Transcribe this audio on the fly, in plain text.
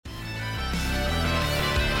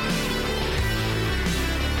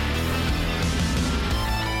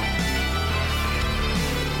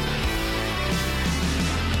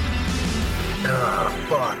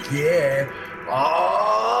yeah.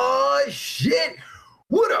 Oh, shit.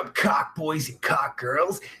 What up, cock boys and cock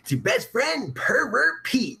girls? It's your best friend, Pervert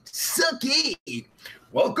Pete. Sucky.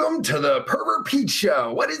 Welcome to the Pervert Pete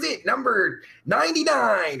Show. What is it? Number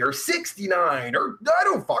 99 or 69 or I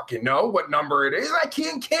don't fucking know what number it is. I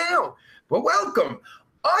can't count. But welcome.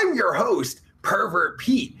 I'm your host, Pervert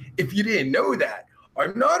Pete. If you didn't know that,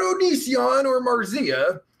 I'm not Onision or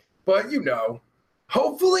Marzia, but you know,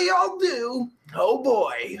 hopefully I'll do. Oh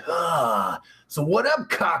boy. So what up,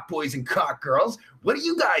 cock boys and cock girls? What are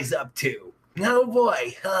you guys up to? Oh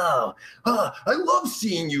boy. I love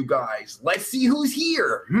seeing you guys. Let's see who's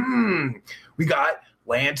here. We got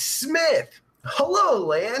Lance Smith. Hello,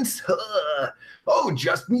 Lance. Oh,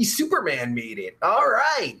 Just Me Superman made it. All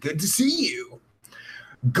right. Good to see you.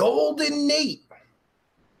 Golden Nate.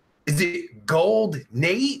 Is it Gold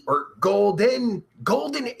Nate or Golden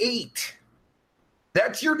 8?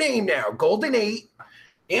 That's your name now, Golden 8.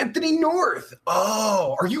 Anthony North.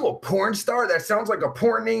 Oh, are you a porn star? That sounds like a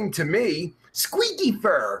porn name to me. Squeaky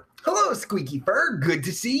Fur. Hello, Squeaky Fur. Good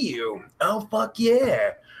to see you. Oh, fuck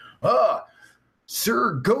yeah.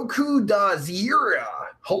 Sir Goku Dazira.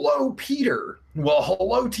 Hello, Peter. Well,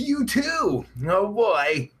 hello to you too. Oh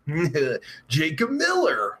boy. Jacob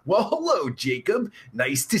Miller. Well, hello, Jacob.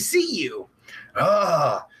 Nice to see you.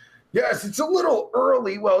 Yes, it's a little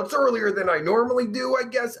early. Well, it's earlier than I normally do, I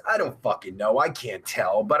guess. I don't fucking know. I can't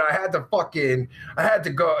tell. But I had to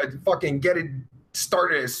go fucking get it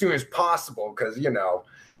started as soon as possible because, you know,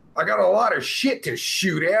 I got a lot of shit to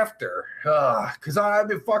shoot after. Because I have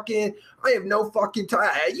no fucking time.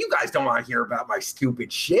 You guys don't want to hear about my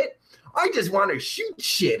stupid shit. I just want to shoot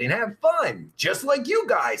shit and have fun, just like you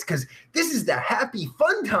guys, because this is the Happy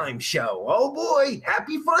Fun Time Show. Oh boy,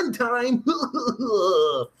 happy fun time.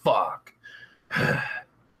 Fuck.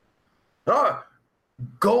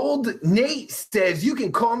 Gold Nate says, you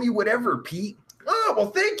can call me whatever, Pete. Oh,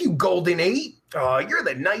 well, thank you, Golden 8. You're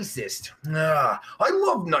the nicest. I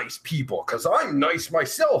love nice people because I'm nice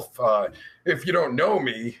myself. If you don't know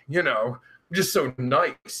me, you know, I'm just so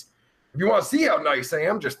nice. If you want to see how nice I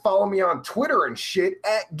am, just follow me on Twitter and shit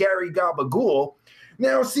at Gary Gabagool.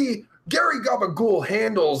 Now, see, Gary Gabagool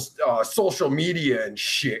handles social media and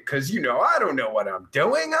shit because, you know, I don't know what I'm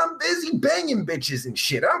doing. I'm busy banging bitches and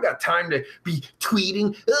shit. I don't got time to be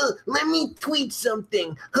tweeting. Let me tweet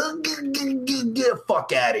something. Get the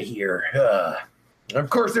fuck out of here. Of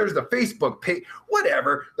course, there's the Facebook page.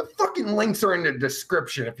 Whatever. The fucking links are in the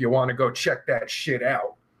description if you want to go check that shit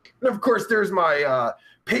out. And, of course, there's my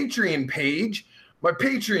Patreon page. My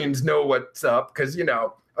Patreons know what's up because, you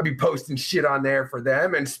know, I'll be posting shit on there for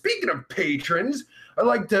them. And speaking of patrons, I'd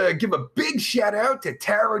like to give a big shout out to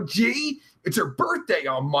Tara G. It's her birthday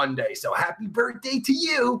on Monday, so happy birthday to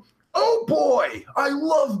you. Oh boy, I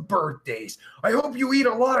love birthdays. I hope you eat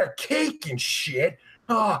a lot of cake and shit.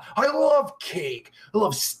 I love cake. I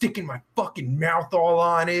love sticking my fucking mouth all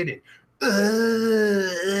on it and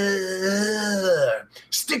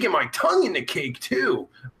sticking my tongue in the cake too.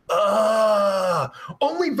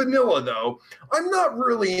 Only vanilla though. I'm not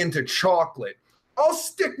really into chocolate. I'll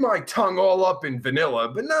stick my tongue all up in vanilla,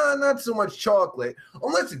 but nah, not so much chocolate.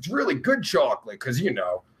 Unless it's really good chocolate, because you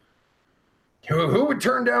know, who would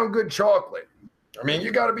turn down good chocolate? I mean,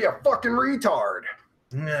 you gotta be a fucking retard.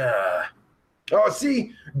 Oh,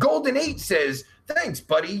 see, Golden 8 says, thanks,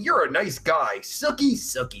 buddy. You're a nice guy. Sucky,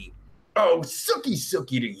 sucky. Oh, sucky,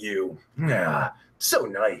 sucky to you. So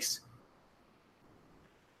nice.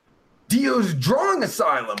 Dio's Drawing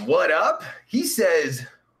Asylum, what up? He says,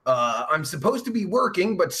 I'm supposed to be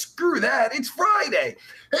working, but screw that, it's Friday.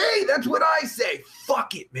 Hey, that's what I say.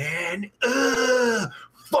 Fuck it, man.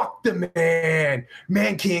 Fuck the man.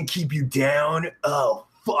 Man can't keep you down. Oh,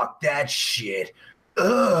 fuck that shit.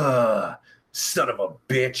 Son of a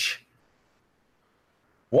bitch.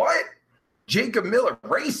 What? Jacob Miller,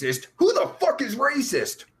 racist? Who the fuck is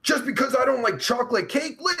racist? Just because I don't like chocolate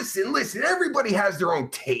cake? Listen, everybody has their own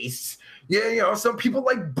tastes. Yeah, you know, some people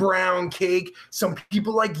like brown cake, some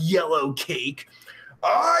people like yellow cake.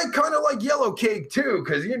 I kind of like yellow cake too,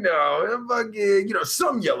 because, you know,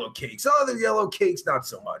 some yellow cakes, other yellow cakes, not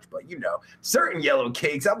so much, but, you know, certain yellow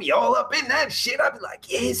cakes, I'll be all up in that shit. I'll be like,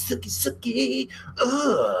 yeah, sucky, sucky.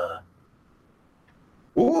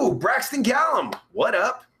 Ooh, Braxton Callum, what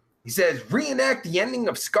up? He says, reenact the ending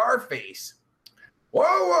of Scarface.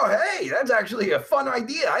 Whoa, hey, that's actually a fun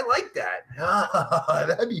idea. I like that.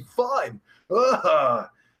 That'd be fun.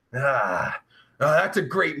 That's a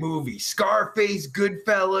great movie. Scarface,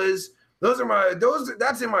 Goodfellas. That's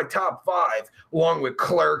in my top 5, along with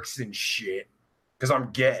Clerks and shit. Because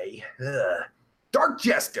I'm gay. Dark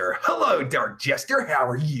Jester. Hello, Dark Jester. How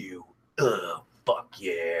are you? fuck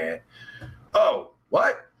yeah. Oh,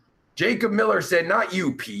 what? Jacob Miller said, not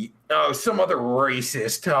you, Pete. Oh, some other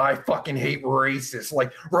racist. Oh, I fucking hate racists.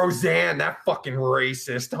 Like Roseanne, that fucking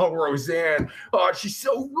racist. Oh, Roseanne. Oh, she's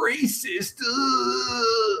so racist.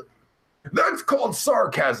 Ugh. That's called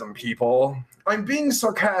sarcasm, people. I'm being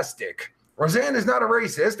sarcastic. Roseanne is not a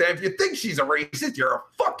racist, and if you think she's a racist, you're a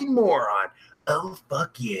fucking moron. Oh,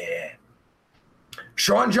 fuck yeah.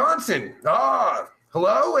 Sean Johnson.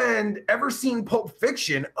 Hello, and ever seen Pulp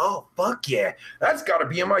Fiction? Oh, fuck yeah. That's got to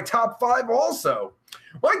be in my top 5 also.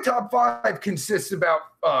 My top 5 consists of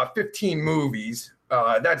about 15 movies.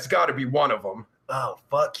 That's got to be one of them. Oh,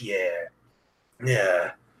 fuck yeah.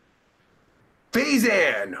 Yeah.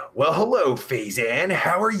 Faizan. Well, hello, Faizan.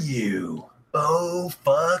 How are you? Oh,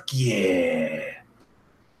 fuck yeah.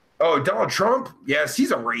 Oh, Donald Trump? Yes,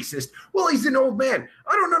 he's a racist. Well, he's an old man.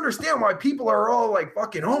 I don't understand why people are all like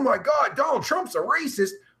fucking, oh my God, Donald Trump's a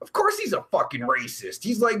racist. Of course he's a fucking racist.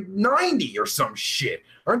 He's like 90 or some shit.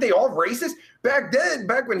 Aren't they all racist? Back then,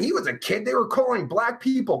 back when he was a kid, they were calling black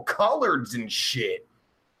people coloreds and shit.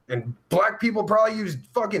 And black people probably used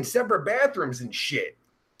fucking separate bathrooms and shit.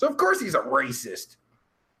 So of course he's a racist.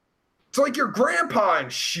 It's like your grandpa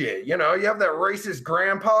and shit. You know, you have that racist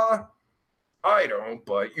grandpa. I don't,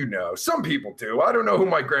 but you know, some people do. I don't know who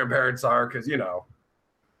my grandparents are because, you know.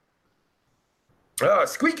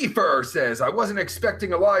 Squeaky Fur says, I wasn't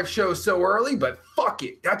expecting a live show so early, but fuck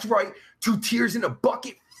it. That's right. 2 tears in a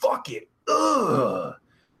bucket. Fuck it. Ugh.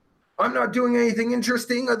 I'm not doing anything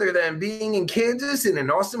interesting other than being in Kansas in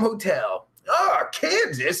an awesome hotel.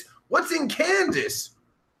 Kansas? What's in Kansas?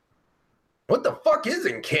 What the fuck is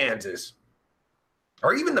in Kansas?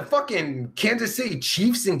 Are even the fucking Kansas City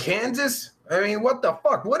Chiefs in Kansas? I mean, what the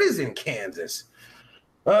fuck? What is in Kansas?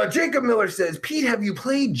 Jacob Miller says, Pete, have you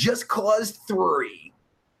played Just Cause 3?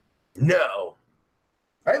 No.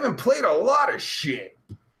 I haven't played a lot of shit.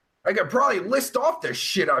 I could probably list off the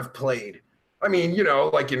shit I've played. I mean, you know,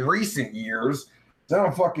 like in recent years. I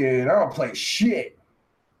don't play shit.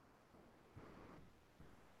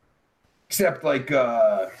 Except like,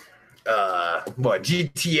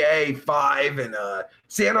 GTA 5 and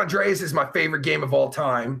San Andreas is my favorite game of all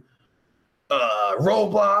time.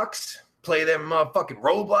 Roblox, play them motherfucking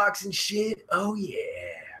Roblox and shit. Oh yeah.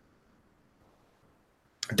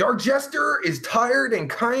 Dark Jester is tired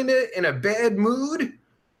and kinda in a bad mood.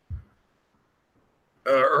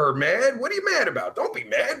 Or mad? What are you mad about? Don't be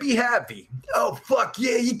mad, be happy. Oh fuck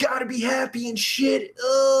yeah, you gotta be happy and shit.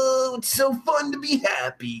 Oh, it's so fun to be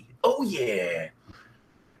happy. Oh yeah.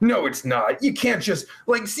 No, it's not. You can't just,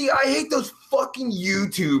 like, see, I hate those fucking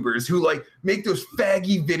YouTubers who, like, make those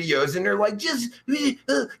faggy videos and they're like,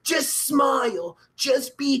 just smile,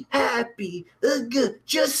 just be happy,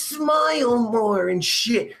 just smile more and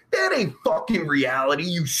shit. That ain't fucking reality,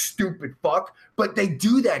 you stupid fuck. But they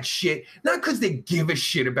do that shit, not because they give a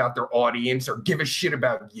shit about their audience or give a shit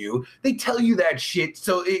about you. They tell you that shit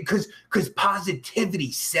so because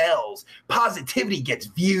positivity sells. Positivity gets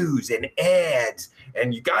views and ads.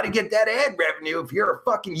 And you got to get that ad revenue if you're a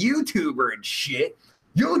fucking YouTuber and shit.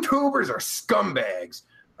 YouTubers are scumbags.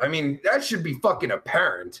 I mean, that should be fucking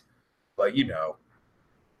apparent. But, you know.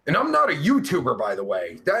 And I'm not a YouTuber, by the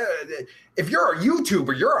way. If you're a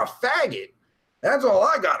YouTuber, you're a faggot. That's all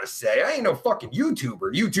I got to say. I ain't no fucking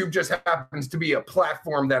YouTuber. YouTube just happens to be a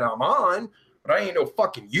platform that I'm on. But I ain't no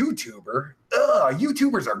fucking YouTuber.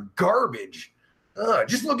 YouTubers are garbage.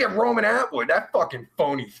 Just look at Roman Atwood, that fucking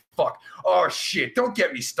phony fuck. Oh shit, don't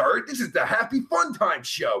get me started. This is the Happy Fun Time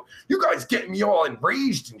show. You guys get me all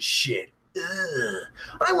enraged and shit.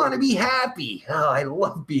 I want to be happy. I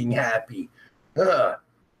love being happy.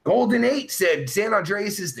 Golden 8 said San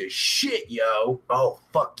Andreas is the shit, yo. Oh,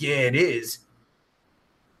 fuck yeah, it is.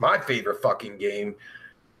 My favorite fucking game.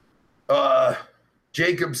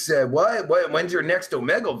 Jacob said, what? When's your next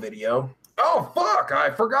Omegle video? Oh, fuck, I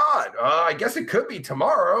forgot. I guess it could be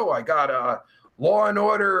tomorrow. I got Law and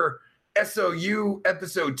Order SOU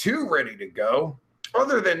Episode 2 ready to go.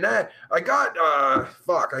 Other than that, I got, I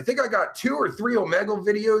think I got 2 or 3 Omegle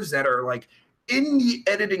videos that are, like, in the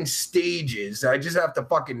editing stages. I just have to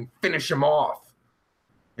fucking finish them off.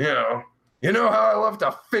 You know how I love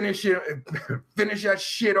to finish that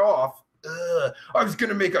shit off. I was going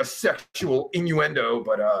to make a sexual innuendo,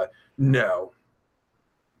 but no.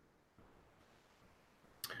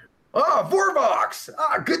 Vorvox!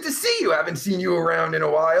 Good to see you. Haven't seen you around in a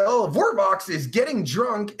while. Vorvox is getting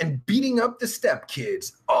drunk and beating up the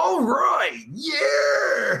stepkids. All right,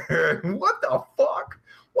 yeah! What the fuck?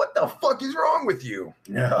 What the fuck is wrong with you?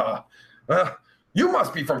 You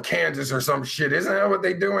must be from Kansas or some shit. Isn't that what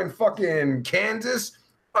they do in fucking Kansas?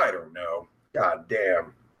 I don't know. God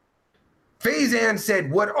damn. Faizan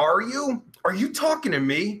said, "What are you? Are you talking to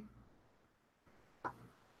me?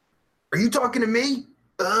 Are you talking to me?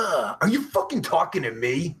 Are you fucking talking to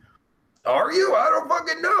me? Are you? I don't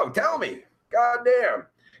fucking know. Tell me. Goddamn.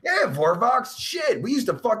 Yeah, Vorvox, shit. We used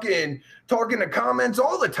to fucking talk in the comments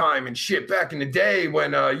all the time and shit back in the day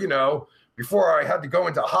when, before I had to go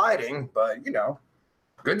into hiding. But,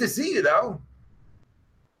 good to see you, though."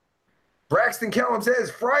 Braxton Callum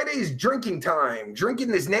says, "Friday's drinking time. Drinking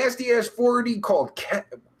this nasty-ass 40 called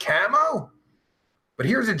Camo? But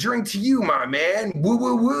here's a drink to you, my man. Woo,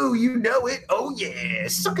 woo, woo. You know it. Oh, yeah.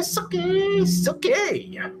 Suck it.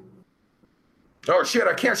 Oh, shit.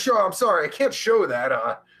 I can't show. I'm sorry. I can't show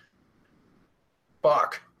that.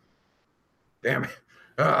 Fuck. Damn it.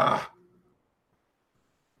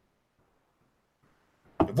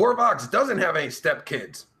 Vorvox doesn't have any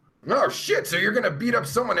stepkids. Oh, shit. So you're going to beat up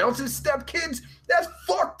someone else's stepkids? That's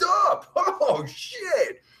fucked up. Oh,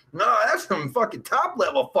 shit. No, that's some fucking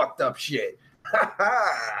top-level fucked up shit. Ha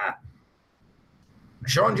ha.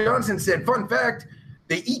 Sean Johnson said, "Fun fact,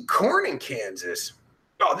 they eat corn in Kansas."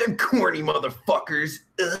 Oh, them corny motherfuckers.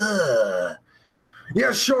 Ugh.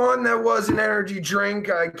 Yeah, Sean, that was an energy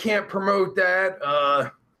drink. I can't promote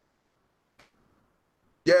that.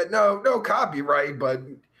 Yeah, no copyright, but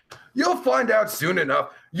you'll find out soon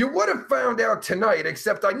enough. You would have found out tonight,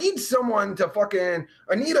 except I need someone to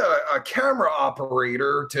I need a camera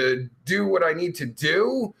operator to do what I need to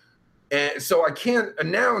do. And so I can't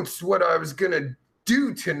announce what I was going to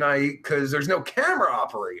do tonight because there's no camera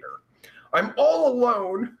operator. I'm all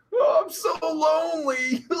alone. Oh, I'm so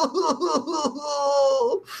lonely.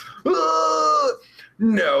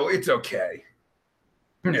 No, it's okay.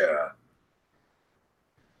 Yeah.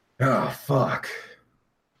 Oh, fuck.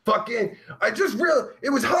 Fucking, I just realized it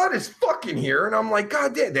was hot as fuck in here. And I'm like,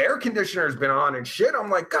 God damn, the air conditioner's been on and shit. I'm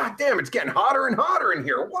like, God damn, it's getting hotter and hotter in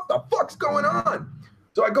here. What the fuck's going on?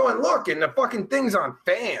 So I go and look, and the fucking thing's on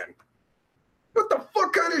fan. What the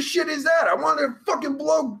fuck kind of shit is that? I want to fucking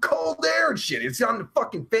blow cold air and shit. It's on the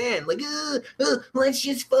fucking fan. Like, let's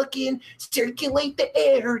just fucking circulate the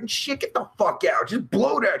air and shit. Get the fuck out. Just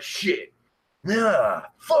blow that shit.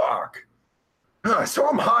 Fuck. So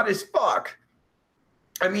I'm hot as fuck.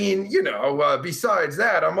 I mean, besides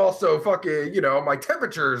that, I'm also fucking, my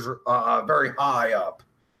temperature's very high up.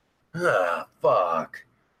 Fuck.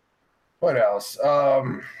 What else?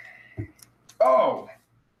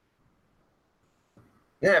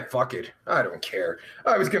 Yeah, fuck it. I don't care.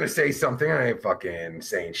 I was going to say something. I ain't fucking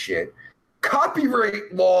saying shit.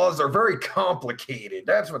 Copyright laws are very complicated.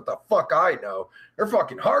 That's what the fuck I know. They're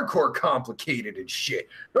fucking hardcore complicated and shit.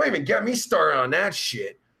 Don't even get me started on that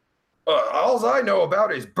shit. All I know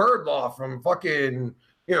about is bird law from fucking,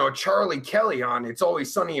 Charlie Kelly on It's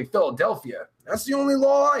Always Sunny in Philadelphia. That's the only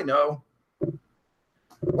law I know.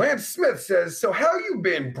 Lance Smith says, "So how you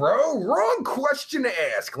been, bro?" Wrong question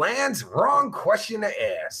to ask, Lance. Wrong question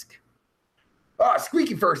to ask.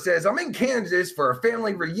 Squeaky First says, "I'm in Kansas for a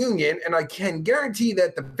family reunion, and I can guarantee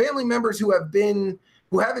that the family members who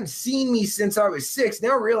haven't seen me since I was 6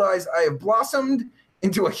 now realize I have blossomed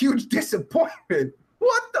into a huge disappointment."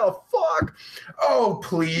 What the fuck? Oh,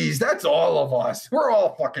 please. That's all of us. We're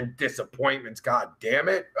all fucking disappointments. God damn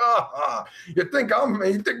it. You think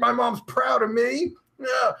my mom's proud of me?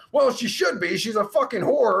 Yeah. Well, she should be. She's a fucking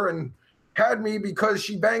whore and had me because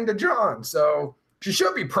she banged a John. So she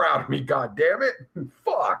should be proud of me. God damn it.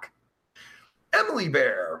 Fuck. Emily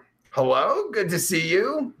Bear. Hello. Good to see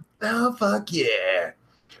you. Oh, fuck yeah.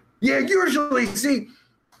 Yeah, usually,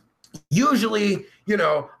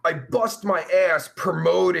 I bust my ass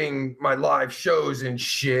promoting my live shows and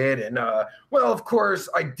shit. And, of course,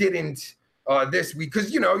 I didn't this week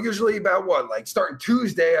because, usually about starting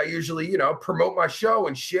Tuesday, I usually, promote my show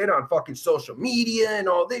and shit on fucking social media and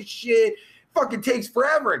all this shit. Fucking takes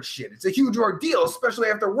forever and shit. It's a huge ordeal, especially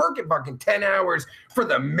after working fucking 10 hours for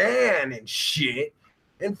the man and shit.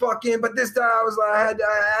 And fucking, but this time I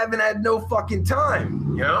haven't had no fucking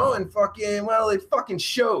time, and fucking, it fucking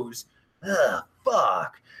shows.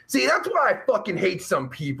 Fuck. See, that's why I fucking hate some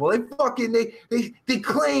people. They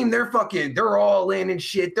claim they're all in and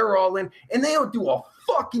shit. They're all in, and they don't do a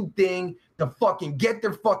fucking thing to fucking get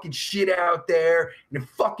their fucking shit out there, and it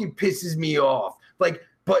fucking pisses me off. But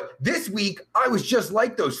this week I was just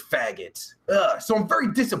like those faggots. So I'm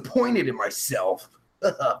very disappointed in myself.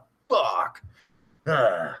 Fuck.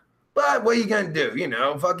 But what are you gonna do?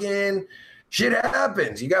 Fucking shit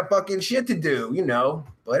happens. You got fucking shit to do,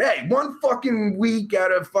 But hey, one fucking week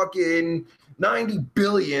out of fucking 90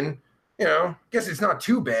 billion, guess it's not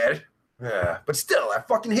too bad. But still, I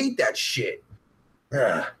fucking hate that shit.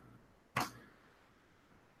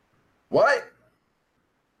 What?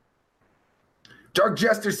 Dark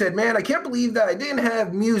Jester said, man, I can't believe that I didn't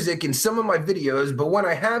have music in some of my videos, but when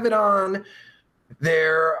I have it on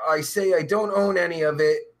there, I say I don't own any of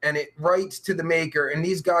it, and it writes to the maker, and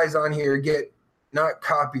these guys on here get not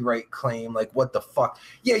copyright claim. Like, what the fuck?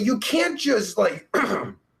 Yeah, you can't just, like,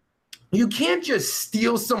 you can't just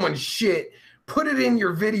steal someone's shit, put it in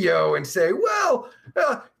your video, and say, well,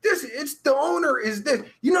 it's the owner is this.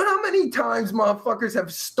 You know how many times motherfuckers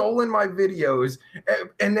have stolen my videos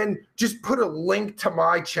and then just put a link to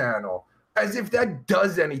my channel as if that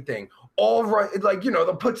does anything. All right, like, you know,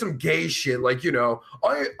 they'll put some gay shit, like, you know,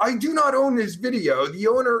 I do not own this video. The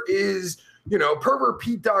owner is, you know,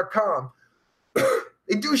 pervertpete.com.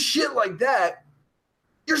 They do shit like that.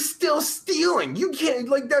 You're still stealing. You can't,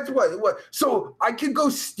 like, that's what. So I could go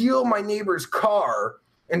steal my neighbor's car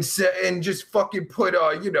and just fucking put,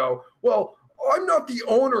 you know, well, I'm not the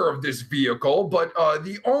owner of this vehicle, but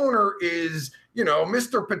the owner is, you know,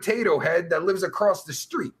 Mr. Potato Head that lives across the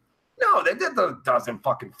street. No, that doesn't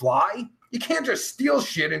fucking fly. You can't just steal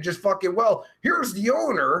shit and just fucking, well, here's the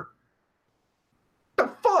owner. The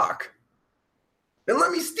fuck? Then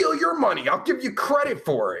let me steal your money. I'll give you credit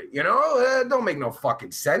for it, you know? Don't make no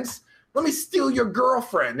fucking sense. Let me steal your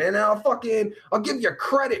girlfriend and I'll give you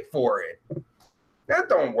credit for it. That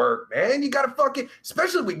don't work, man. You gotta fucking,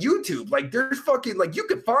 especially with YouTube, like there's fucking, like you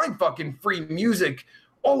can find fucking free music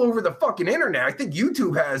all over the fucking internet. I think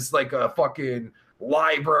YouTube has like a fucking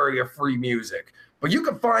library of free music, but you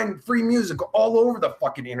can find free music all over the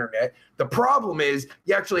fucking internet. The problem is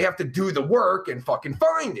you actually have to do the work and fucking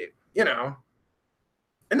find it, you know?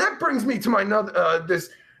 And that brings me to my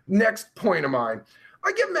this next point of mine.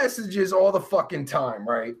 I get messages all the fucking time,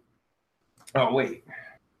 right? Oh, wait.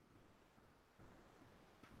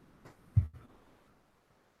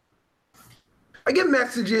 I get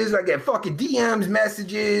messages, I get fucking DMs,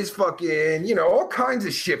 messages, fucking, you know, all kinds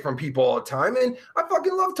of shit from people all the time. And I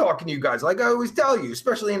fucking love talking to you guys, like I always tell you,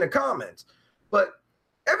 especially in the comments. But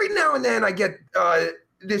every now and then I get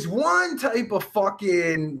this one type of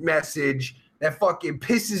fucking message that fucking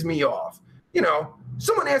pisses me off. You know,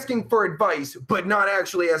 someone asking for advice, but not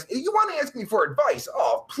actually asking. You want to ask me for advice?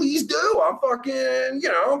 Oh, please do. I'm fucking, you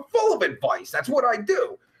know, full of advice. That's what I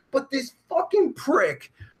do. But this fucking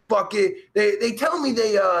prick, fucking, they tell me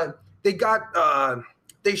they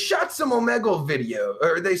shot some Omegle video,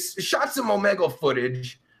 or they shot some Omegle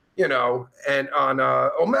footage, you know, and on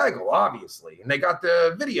Omegle, obviously. And they got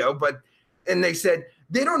the video, and they said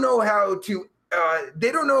they don't know how to,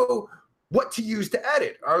 they don't know what to use to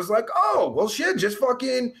edit. I was like, oh, well, shit, just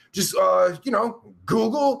you know,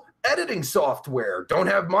 Google editing software. Don't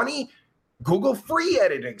have money? Google free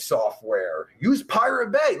editing software. Use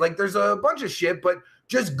Pirate Bay. Like, there's a bunch of shit, but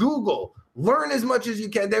just Google. Learn as much as you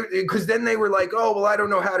can. Because then they were like, oh, well, I don't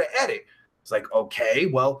know how to edit. It's like, okay,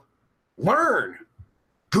 well, learn.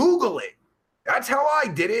 Google it. That's how I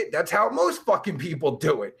did it. That's how most fucking people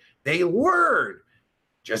do it. They learn.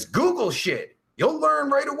 Just Google shit. You'll learn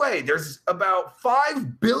right away. There's about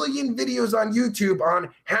 5 billion videos on YouTube on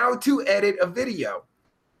how to edit a video.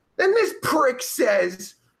 Then this prick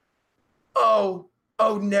says, oh,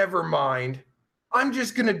 never mind. I'm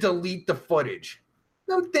just going to delete the footage.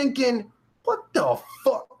 And I'm thinking, what the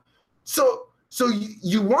fuck? So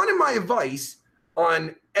you wanted my advice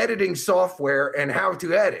on editing software and how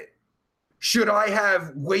to edit. Should I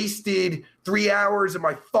have wasted 3 hours of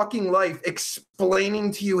my fucking life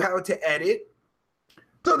explaining to you how to edit?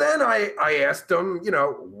 So then I asked them, you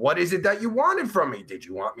know, what is it that you wanted from me? Did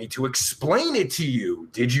you want me to explain it to you?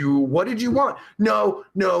 What did you want? No,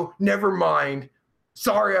 never mind.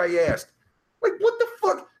 Sorry I asked. Like, what the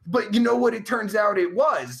fuck? But you know what it turns out it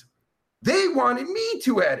was? They wanted me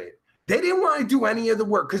to edit. They didn't want to do any of the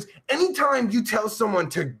work, because anytime you tell someone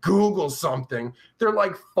to Google something, they're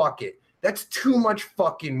like, fuck it. That's too much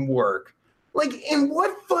fucking work. Like, in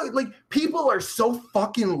what fuck? Like, people are so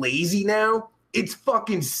fucking lazy now. It's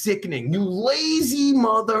fucking sickening. You lazy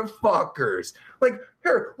motherfuckers. Like,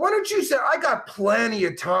 here, why don't you say, I got plenty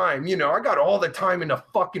of time. You know, I got all the time in the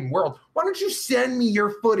fucking world. Why don't you send me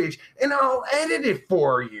your footage and I'll edit it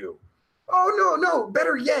for you? Oh, no.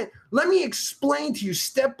 Better yet, let me explain to you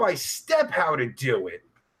step by step how to do it.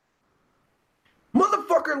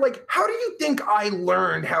 Motherfucker, like, how do you think I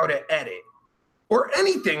learned how to edit? Or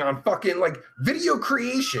anything on fucking, like, video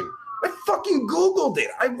creation? I fucking Googled it.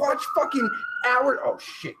 I watched fucking hours. Oh,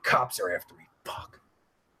 shit. Cops are after me.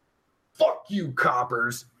 Fuck you,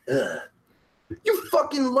 coppers. Ugh. You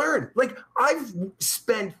fucking learn. Like, I've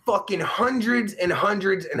spent fucking hundreds and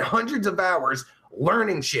hundreds and hundreds of hours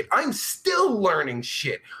learning shit. I'm still learning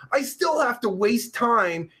shit. I still have to waste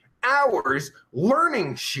time, hours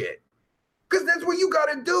learning shit. Because that's what you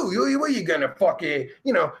gotta do. What you gonna fucking,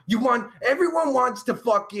 everyone wants to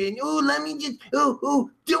fucking, let me just, do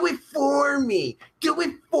it for me. Do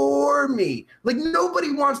it for me. Like,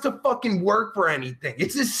 nobody wants to fucking work for anything.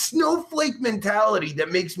 It's this snowflake mentality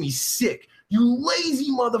that makes me sick. You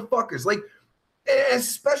lazy motherfuckers. Like,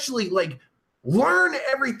 especially, like, learn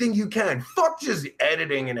everything you can. Fuck just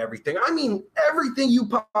editing and everything. I mean, everything you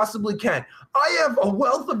possibly can. I have a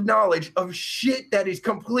wealth of knowledge of shit that is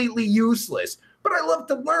completely useless, but I love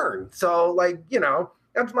to learn. So, like,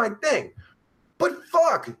 that's my thing. But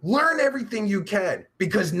fuck, learn everything you can,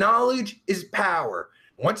 because knowledge is power.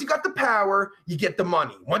 Once you got the power, you get the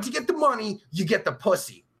money. Once you get the money, you get the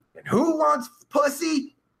pussy. And who wants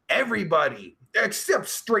pussy? Everybody, except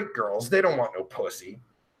straight girls. They don't want no pussy.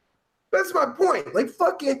 That's my point. Like,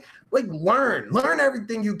 fucking, like, learn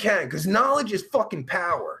everything you can, because knowledge is fucking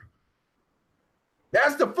power.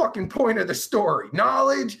 That's the fucking point of the story.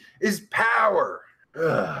 Knowledge is power.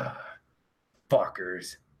 Ugh.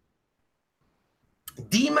 Fuckers.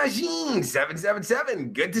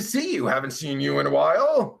 D-Magine777, good to see you. Haven't seen you in a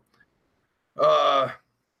while. Oh,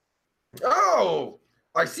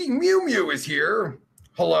 I see Mew Mew is here.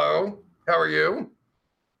 Hello, how are you?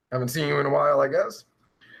 Haven't seen you in a while, I guess.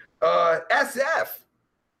 SF,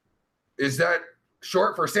 is that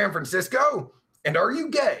short for San Francisco? And are you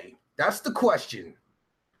gay? That's the question.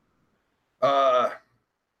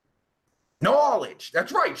 Knowledge.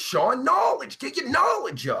 That's right, Sean. Knowledge. Get your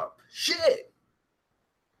knowledge up. Shit.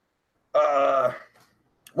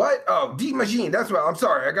 What? Oh, D-Magine. That's what. I'm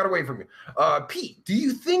sorry. I got away from you. Pete, do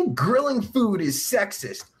you think grilling food is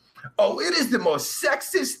sexist? Oh, it is the most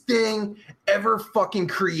sexist thing ever fucking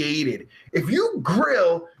created. If you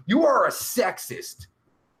grill, you are a sexist.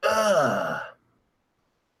 Ugh.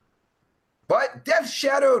 But Death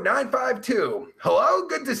Shadow 952, hello,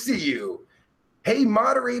 good to see you. Hey,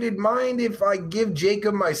 moderated, mind if I give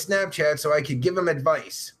Jacob my Snapchat so I could give him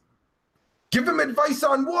advice? Give him advice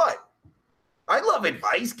on what? I love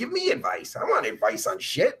advice. Give me advice. I want advice on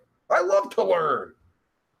shit. I love to learn.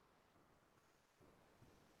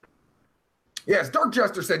 Yes, Dark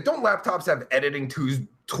Jester said, don't laptops have editing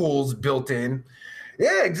tools built in?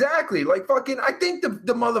 Yeah, exactly. Like, fucking, I think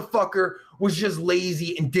the motherfucker was just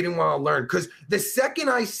lazy and didn't want to learn. Because the second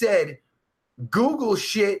I said, Google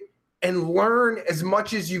shit and learn as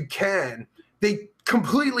much as you can, they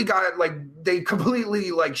completely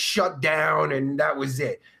shut down, and that was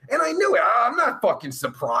it. And I knew it. I'm not fucking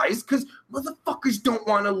surprised, because motherfuckers don't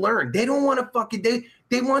want to learn. They don't want to fucking,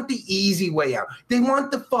 they want the easy way out. They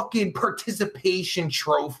want the fucking participation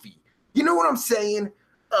trophy. You know what I'm saying?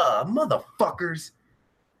 Motherfuckers.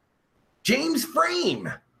 James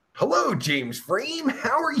Frame. Hello, James Frame.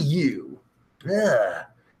 How are you?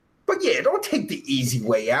 But yeah, don't take the easy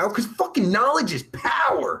way out, because fucking knowledge is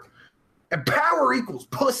power. And power equals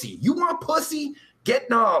pussy. You want pussy? Get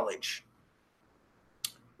knowledge.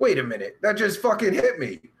 Wait a minute. That just fucking hit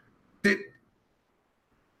me.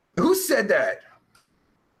 Who said that?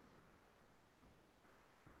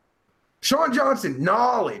 Sean Johnson,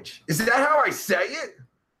 knowledge. Is that how I say it?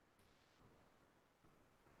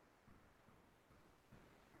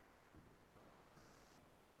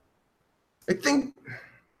 I think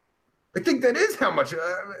that is how much.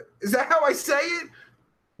 Is that how I say it?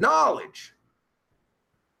 Knowledge.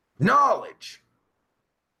 Knowledge.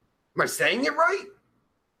 Am I saying it right?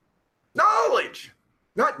 Knowledge.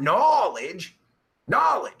 Not knowledge.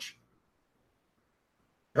 Knowledge.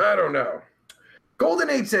 I don't know. Golden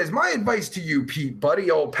 8 says, my advice to you, Pete, buddy,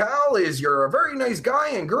 old pal, is you're a very nice guy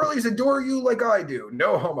and girlies adore you like I do.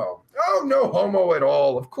 No homo. Oh, no homo at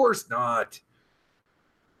all. Of course not.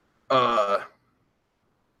 What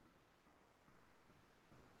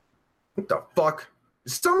the fuck?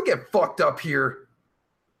 Did someone get fucked up here?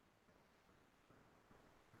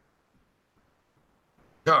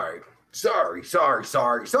 All right. Sorry.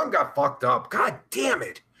 Something got fucked up. God damn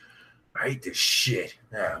it. I hate this shit.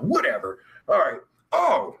 Whatever. All right.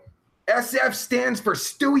 Oh, SF stands for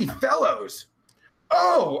Stewie Fellows.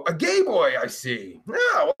 Oh, a gay boy, I see.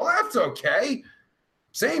 Yeah, well, that's okay.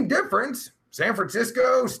 Same difference. San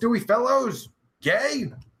Francisco, Stewie Fellows,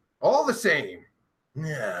 gay, all the same.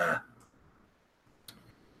 Yeah.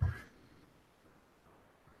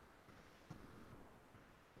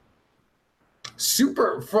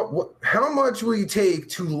 Super, how much will you take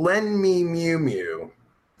to lend me Mew Mew?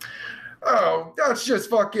 Oh, that's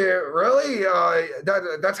just fucking, really?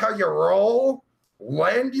 That's how you roll?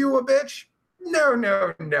 Lend you a bitch? No. I'm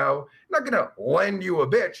not gonna lend you a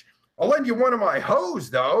bitch. I'll lend you one of my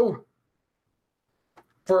hoes, though.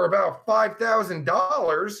 For about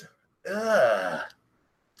 $5,000.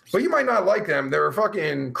 But you might not like them. They're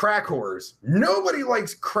fucking crack whores. Nobody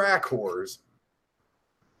likes crack whores.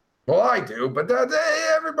 Well, I do, but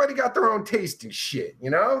everybody got their own taste and shit, you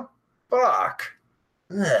know? Fuck.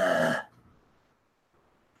 Ugh.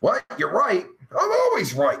 What? You're right. I'm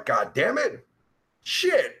always right, goddammit.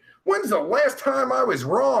 Shit. When's the last time I was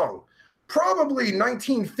wrong? Probably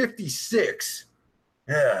 1956.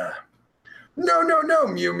 Yeah. No,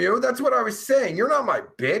 Mew Mew. That's what I was saying. You're not my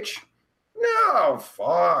bitch. No,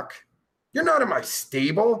 fuck. You're not in my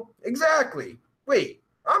stable. Exactly. Wait,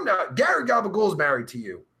 I'm not. Gary Gabagool's married to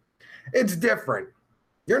you. It's different.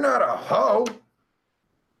 You're not a hoe.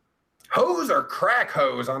 Hoes are crack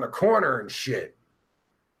hoes on the corner and shit.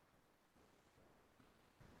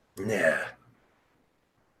 Yeah.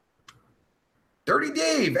 Dirty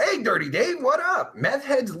Dave. Hey, Dirty Dave, what up? Meth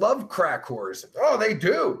heads love crack whores. Oh, they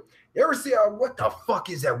do. You ever see what the fuck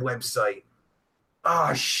is that website?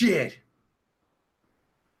 Ah, shit.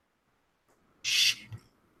 Shit.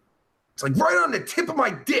 It's like right on the tip of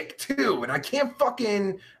my dick, too. And I can't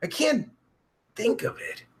think of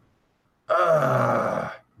it.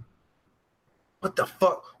 What the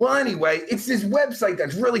fuck? Well, anyway, it's this website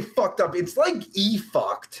that's really fucked up. It's like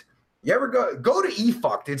eFucked. You ever go to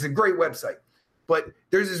eFucked? It's a great website. But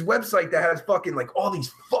there's this website that has fucking like all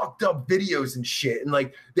these fucked up videos and shit. And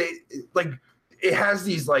like it has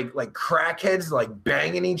these like crackheads like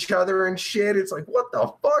banging each other and shit. It's like, what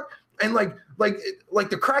the fuck? And like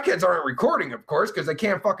the crackheads aren't recording, of course, because they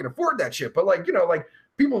can't fucking afford that shit. But like, you know, like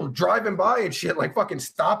people driving by and shit, like fucking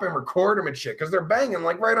stop and record them and shit, because they're banging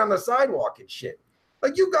like right on the sidewalk and shit.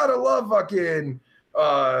 Like, you gotta love fucking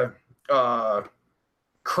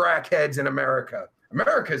crackheads in America.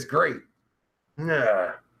 America's great.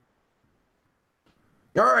 Yeah.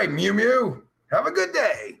 All right, Mew Mew. Have a good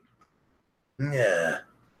day. Yeah.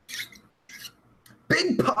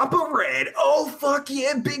 Big Papa Red. Oh, fuck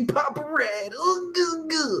yeah, Big Papa Red. Oh,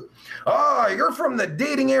 good. Oh, you're from the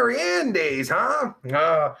dating Ariane days, huh?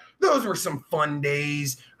 Those were some fun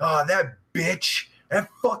days. Oh, that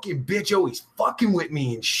fucking bitch always fucking with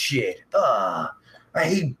me and shit. I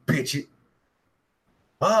hate bitches.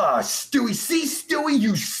 Stewie. See, Stewie,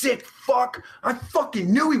 you sick fuck. I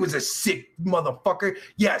fucking knew he was a sick motherfucker.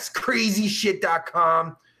 Yes,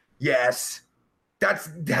 crazyshit.com. Yes.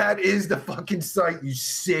 That is the fucking site, you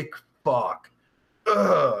sick fuck.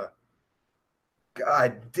 Ugh.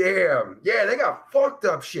 God damn. Yeah, they got fucked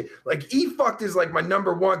up shit. Like, eFucked is like my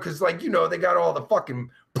number one, because like, you know, they got all the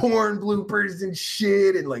fucking porn bloopers and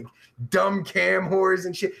shit and like dumb cam whores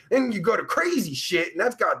and shit. Then you go to crazy shit, and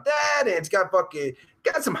that's got that, and it's got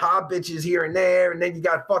some hot bitches here and there, and then you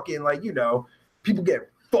got fucking like, you know, people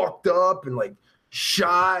get fucked up and like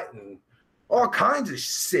shot and all kinds of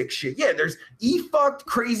sick shit. Yeah, there's eFucked,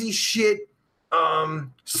 crazy shit,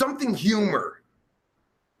 something humor.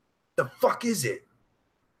 The fuck is it?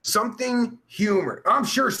 Something humor. I'm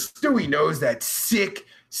sure Stewie knows that sick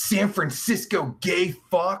San Francisco gay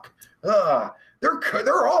fuck.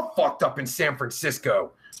 They're all fucked up in San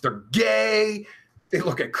Francisco. They're gay. They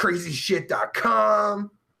look at crazyshit.com.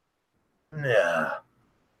 Yeah.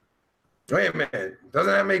 Wait a minute.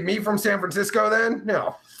 Doesn't that make me from San Francisco then?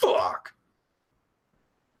 No, fuck.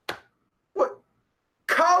 What?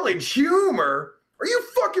 College humor? Are you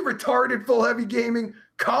fucking retarded, Full Heavy Gaming?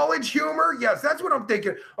 College humor? Yes, that's what I'm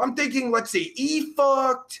thinking. I'm thinking, let's see,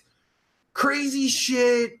 eFucked, crazy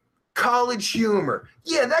shit, college humor.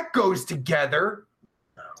 Yeah, that goes together.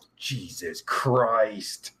 Oh, Jesus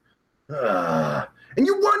Christ. And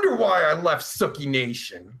you wonder why I left Sookie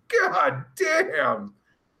Nation. God damn.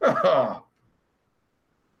 Oh.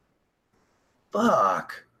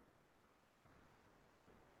 Fuck.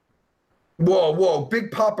 Whoa,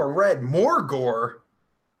 Big Papa Red, Morgor?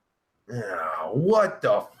 Oh, what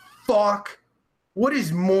the fuck? What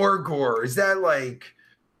is Morgor? Is that like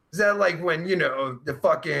when, you know, the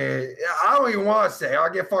fucking, I don't even want to say, I'll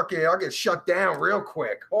get shut down real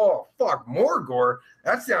quick. Oh, fuck, Morgor?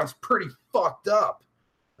 That sounds pretty fucked up.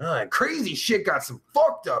 Crazy shit got some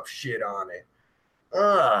fucked up shit on it.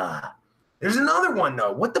 There's another one,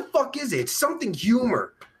 though. What the fuck is it? It's something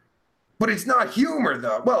humor. But it's not humor,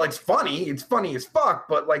 though. Well, it's funny. It's funny as fuck.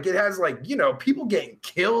 But, like, it has, like, you know, people getting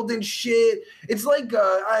killed and shit. It's like,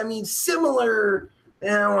 similar. I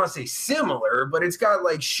don't want to say similar, but it's got,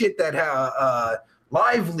 like, shit that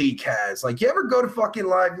Live Leak has. Like, you ever go to fucking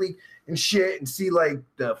Live Leak and shit and see, like,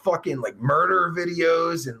 the fucking, like, murder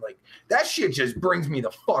videos? And, like, that shit just brings me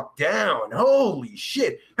the fuck down. Holy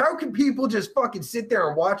shit. How can people just fucking sit there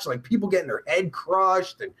and watch, like, people getting their head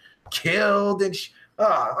crushed and killed and shit?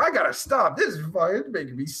 I gotta stop. This is fucking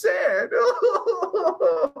making me sad.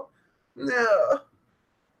 No.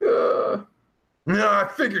 No, I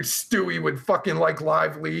figured Stewie would fucking like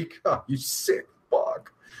Live Leak. Oh, you sick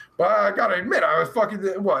fuck. But I gotta admit, I was fucking,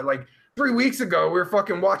 what, like 3 weeks ago, we were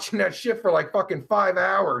fucking watching that shit for like fucking 5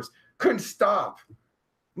 hours. Couldn't stop.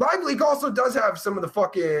 Live Leak also does have some of the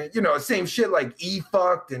fucking, same shit like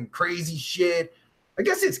E-fucked and crazy shit. I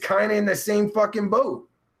guess it's kind of in the same fucking boat.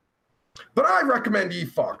 But I recommend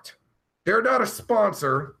E-fucked. They're not a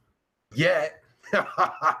sponsor yet. Yeah.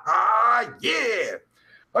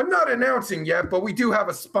 I'm not announcing yet, but we do have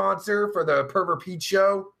a sponsor for the Pervert Pete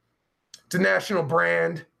Show. It's a national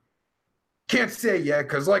brand. Can't say yet,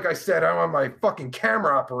 because like I said, I'm on my fucking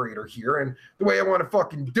camera operator here, and the way I want to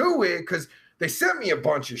fucking do it, because they sent me a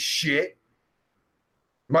bunch of shit.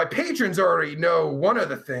 My patrons already know one of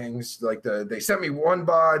the things, like they sent me one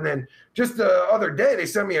bod, and then just the other day they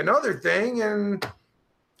sent me another thing, and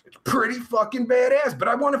it's pretty fucking badass. But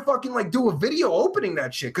I want to fucking like do a video opening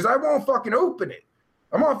that shit, because I won't fucking open it.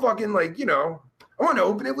 I want fucking like, I want to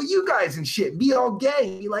open it with you guys and shit, be all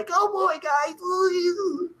gay, be like, oh boy, guys.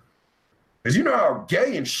 Because you know how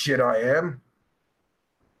gay and shit I am.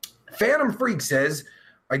 Phantom Freak says,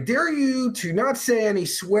 I dare you to not say any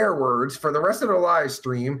swear words for the rest of the live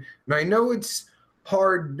stream, and I know it's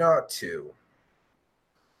hard not to.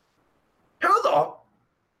 How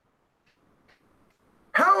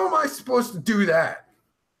am I supposed to do that?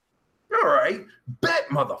 All right, bet,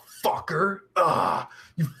 motherfucker.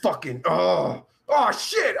 You fucking,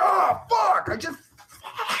 shit, fuck.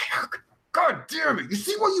 God damn it. You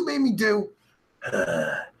see what you made me do?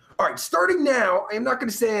 All right, starting now, I am not going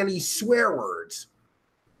to say any swear words.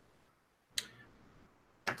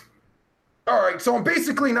 All right, so I'm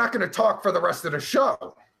basically not going to talk for the rest of the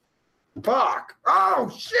show. Fuck.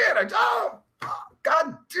 Oh, shit.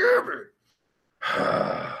 God damn it.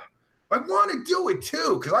 I want to do it,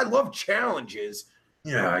 too, because I love challenges.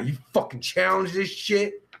 Yeah, you fucking challenge this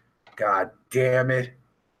shit? God damn it.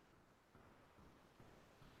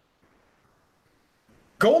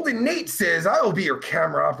 Golden Nate says, I will be your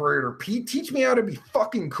camera operator, Pete. Teach me how to be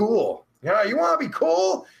fucking cool. Yeah, you want to be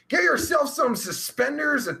cool? Get yourself some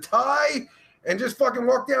suspenders, a tie, and just fucking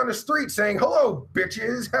walk down the street saying, hello,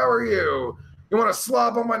 bitches, how are you? You want to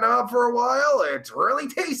slob on my knob for a while? It's really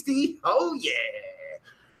tasty. Oh, yeah.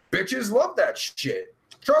 Bitches love that shit.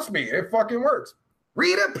 Trust me, it fucking works.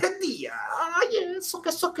 Rita Padilla. Oh, yeah. Suke.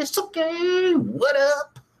 What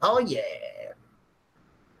up? Oh, yeah.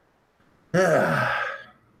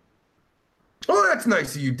 Oh, that's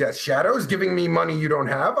nice of you, Death Shadows, giving me money you don't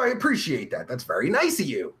have. I appreciate that. That's very nice of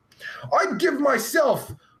you. I'd give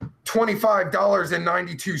myself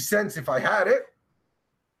 $25.92 if I had it.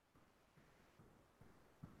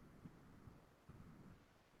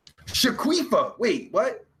 Shaquifa. Wait,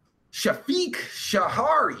 what? Shafiq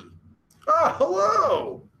Shahari. Oh,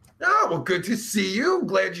 hello. Oh, well, good to see you.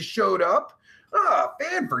 Glad you showed up.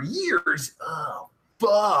 Fan for years. Oh,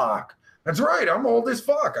 fuck. That's right. I'm old as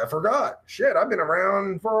fuck. I forgot. Shit, I've been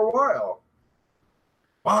around for a while.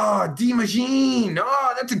 D'Imagine.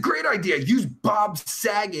 That's a great idea. Use Bob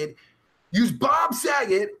Saget. Use Bob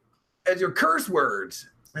Saget as your curse words.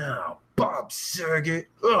 Oh, Bob Saget.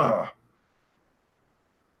 Ugh.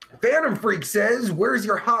 Phantom Freak says, where's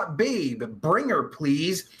your hot babe? Bring her,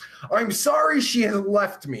 please. I'm sorry she has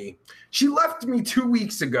left me. She left me 2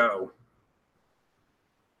 weeks ago.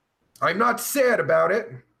 I'm not sad about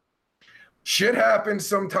it. Shit happens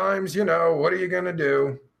sometimes, what are you going to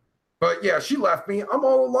do? But yeah, she left me. I'm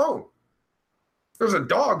all alone. There's a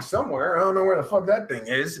dog somewhere. I don't know where the fuck that thing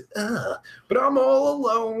is. But I'm all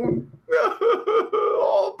alone.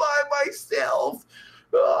 All by myself.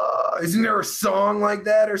 Isn't there a song like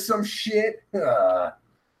that or some shit? Fuck.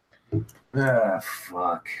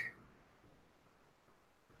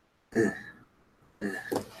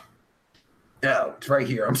 Oh, it's right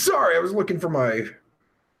here. I'm sorry. I was looking for my...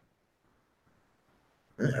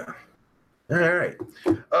 All right.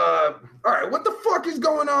 What the fuck is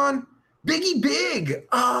going on? Biggie Big.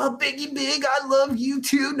 Biggie Big, I love you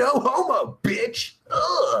too. No homo, bitch.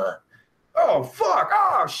 Ugh. Oh, fuck.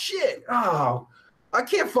 Oh, shit. Oh, I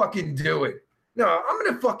can't fucking do it. No, I'm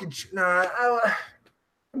gonna fucking...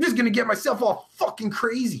 I'm just gonna get myself all fucking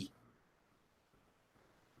crazy.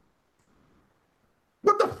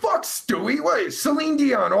 What the fuck, Stewie? Wait, Celine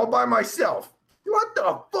Dion all by myself. What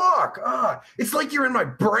the fuck? It's like you're in my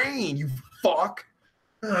brain, you fuck.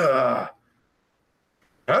 I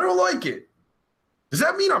don't like it. Does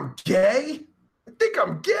that mean I'm gay? I think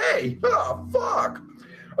I'm gay. Oh, fuck.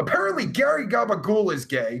 Apparently, Gary Gabagool is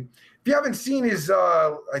gay. If you haven't seen his,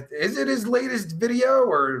 is it his latest video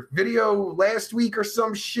or video last week or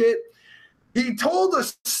some shit? He told a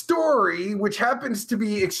story, which happens to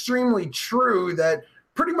be extremely true, that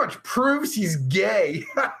pretty much proves he's gay.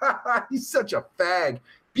 He's such a fag.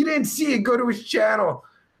 If you didn't see it, go to his channel.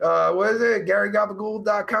 What is it?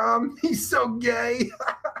 GaryGabagool.com. He's so gay.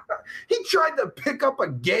 He tried to pick up a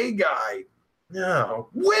gay guy. No,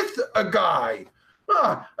 with a guy.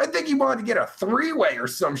 I think he wanted to get a three-way or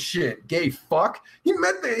some shit. Gay fuck. He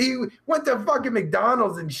went to fucking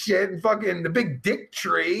McDonald's and shit and fucking the big dick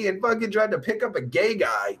tree and fucking tried to pick up a gay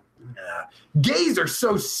guy. Gays are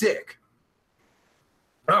so sick.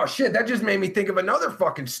 Oh shit, that just made me think of another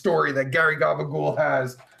fucking story that Gary Gabagool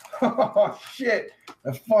has. Oh shit,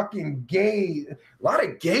 a fucking gay, a lot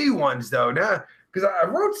of gay ones though. Now, because I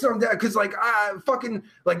wrote some down because like I fucking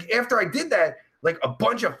like after I did that, like a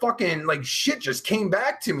bunch of fucking like shit just came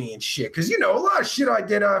back to me and shit. Because you know a lot of shit I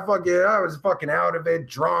did, I was fucking out of it,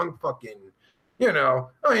 drunk, fucking, you know,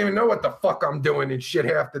 I don't even know what the fuck I'm doing and shit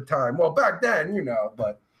half the time. Well, back then, you know,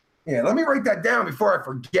 but yeah, let me write that down before I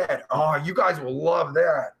forget. Oh, you guys will love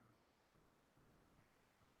that.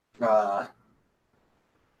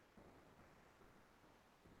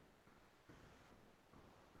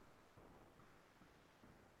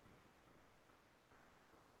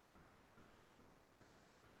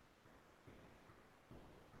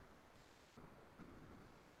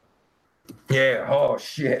 Yeah, oh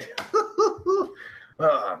shit.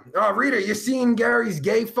 Rita, you seen Gary's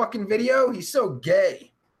gay fucking video? He's so gay.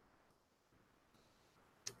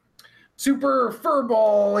 Super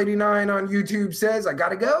Furball 89 on YouTube says, I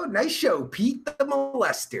gotta go. Nice show, Pete the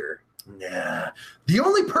Molester. Nah. The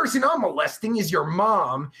only person I'm molesting is your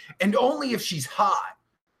mom, and only if she's hot.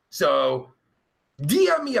 So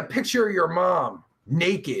DM me a picture of your mom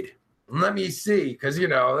naked. Let me see, because, you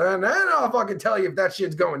know, then I'll fucking tell you if that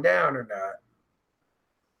shit's going down or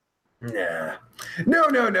not. Nah.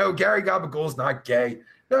 No. Gary Gabagool's not gay.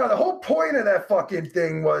 No, the whole point of that fucking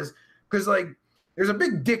thing was because, like, there's a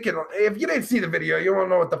big dick in. If you didn't see the video, you won't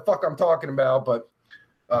know what the fuck I'm talking about. But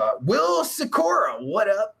Will Sikora, what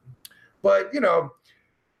up? But, you know,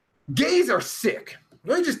 gays are sick.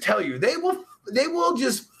 Let me just tell you, they will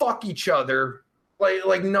just fuck each other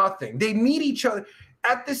like nothing. They meet each other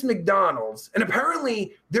at this McDonald's, and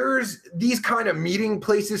apparently there's these kind of meeting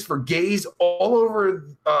places for gays all over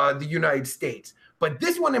the United States. But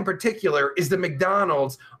this one in particular is the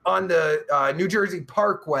McDonald's on the New Jersey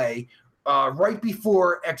Parkway, right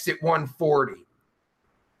before exit 140.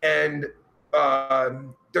 And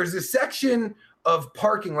there's a section of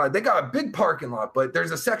parking lot. They got a big parking lot, but there's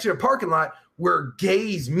a section of parking lot where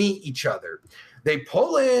gays meet each other. They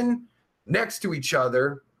pull in next to each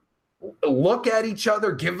other, look at each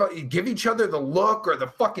other, give each other the look or the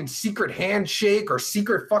fucking secret handshake or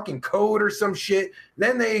secret fucking code or some shit.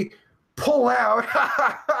 Then they pull out.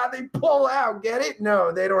 They pull out. Get it?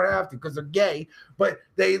 No, they don't have to because they're gay. But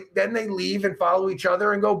then they leave and follow each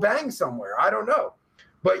other and go bang somewhere. I don't know.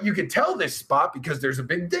 But you can tell this spot because there's a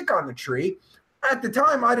big dick on the tree. At the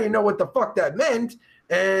time, I didn't know what the fuck that meant.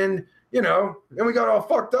 And, you know, then we got all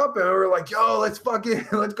fucked up and we were like, yo, let's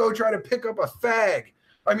go try to pick up a fag.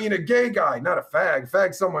 I mean, a gay guy, not a fag.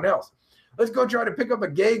 Fag someone else. Let's go try to pick up a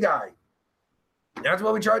gay guy. That's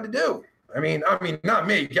what we tried to do. I mean, not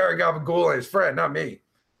me. Gary Gabagool and his friend, not me.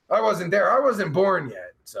 I wasn't there. I wasn't born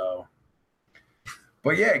yet. So,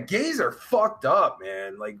 but yeah, gays are fucked up,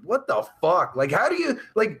 man. Like, what the fuck? Like, how do you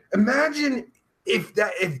imagine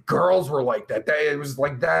if girls were like that it was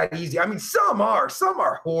like that easy? I mean, some are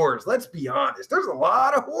whores. Let's be honest. There's a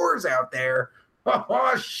lot of whores out there.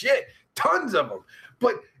 Oh shit, tons of them.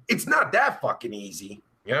 But it's not that fucking easy.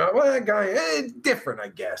 You know, well, that guy, different, I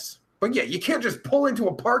guess. But yeah, you can't just pull into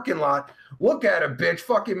a parking lot, look at a bitch,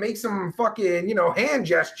 fucking make some fucking, you know, hand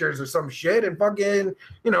gestures or some shit and fucking,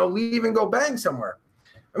 you know, leave and go bang somewhere.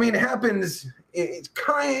 I mean, it happens, it's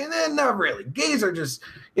kind of, not really. Gays are just,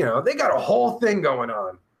 you know, they got a whole thing going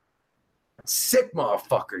on. Sick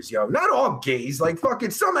motherfuckers, yo. Not all gays, like fucking,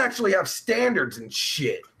 some actually have standards and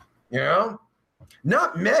shit, you know?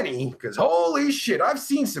 Not many, because holy shit, I've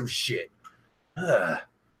seen some shit.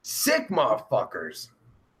 Sick motherfuckers.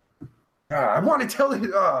 I want to tell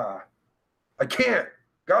you, I can't.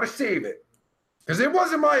 Got to save it. Because it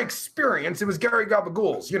wasn't my experience. It was Gary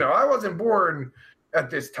Gabagool's. You know, I wasn't born at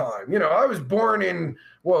this time. You know, I was born in,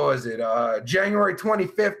 what was it, January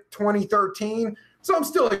 25th, 2013. So I'm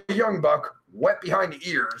still a young buck, wet behind the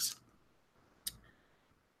ears.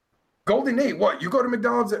 Golden Nate, what? You go to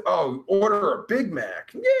McDonald's, order a Big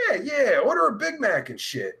Mac. Yeah, order a Big Mac and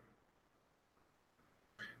shit.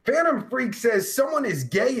 Phantom Freak says someone is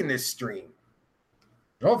gay in this stream.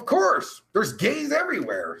 Well, of course, there's gays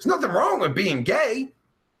everywhere. There's nothing wrong with being gay.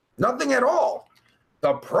 Nothing at all.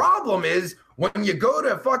 The problem is when you go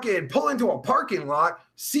to fucking pull into a parking lot,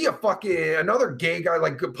 see a fucking another gay guy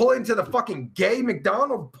like pull into the fucking gay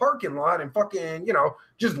McDonald's parking lot and fucking, you know,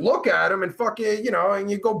 just look at him and fucking, you know,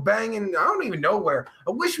 and you go banging. I don't even know where.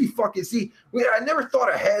 I wish we fucking see. I never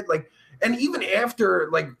thought ahead. Like, and even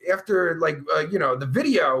after you know, the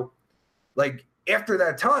video, like after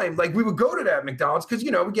that time, like we would go to that McDonald's because,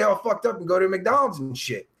 you know, we get all fucked up and go to McDonald's and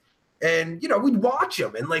shit. And, you know, we'd watch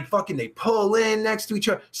them and like fucking they pull in next to each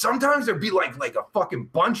other. Sometimes there'd be like a fucking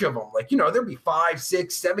bunch of them. Like, you know, there'd be 5,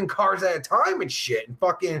 6, 7 cars at a time and shit. And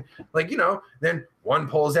fucking like, you know, then one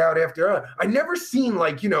pulls out after another. I never seen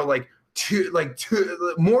like, you know, like two,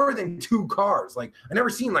 more than 2 cars. Like I never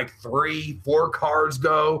seen like 3, 4 cars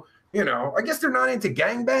go, you know. I guess they're not into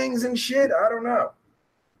gangbangs and shit. I don't know.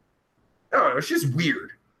 I don't know. It's just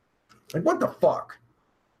weird. Like, what the fuck?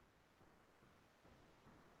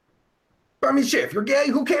 I mean, shit, if you're gay,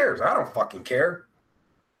 who cares? I don't fucking care.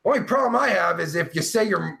 Only problem I have is if you say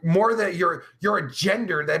you're more than you're a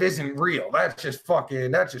gender that isn't real. That's just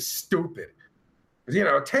stupid. Because, you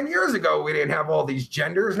know, 10 years ago, we didn't have all these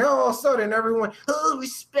genders. Now, all of a sudden, everyone, oh,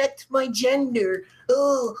 respect my gender.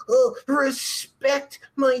 Oh, respect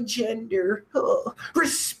my gender. Oh,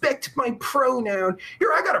 respect my pronoun.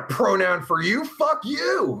 Here, I got a pronoun for you. Fuck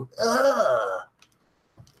you.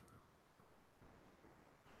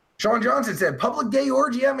 Sean Johnson said, public gay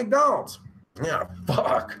orgy at McDonald's. Yeah,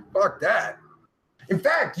 fuck that. In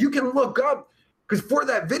fact, you can look up, because for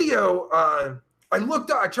that video, I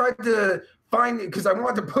looked up, I tried to find it, because I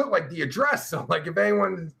wanted to put like the address. So like if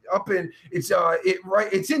anyone up in, it's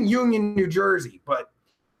in Union, New Jersey. But,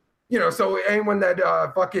 you know, so anyone that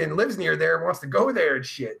fucking lives near there wants to go there and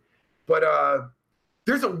shit. But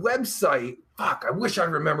there's a website. Fuck, I wish I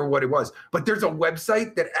remember what it was. But there's a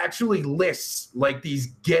website that actually lists like these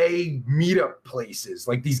gay meetup places,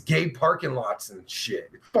 like these gay parking lots and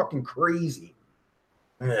shit. It's fucking crazy.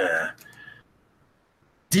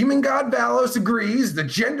 Demon God Valos agrees. The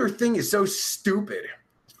gender thing is so stupid.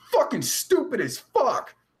 It's fucking stupid as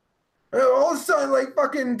fuck. All of a sudden, like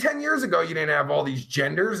fucking 10 years ago, you didn't have all these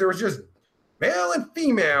genders. There was just male and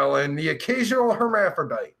female and the occasional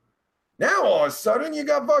hermaphrodite. Now all of a sudden you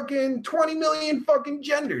got fucking 20 million fucking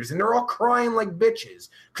genders and they're all crying like bitches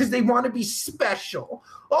because they want to be special.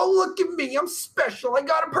 Oh, look at me, I'm special. I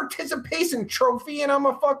got a participation trophy and I'm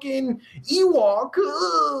a fucking Ewok.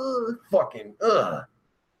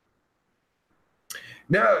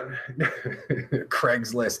 No,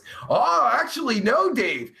 Craigslist. Oh, actually, no,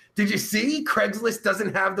 Dave. Did you see Craigslist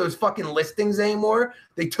doesn't have those fucking listings anymore?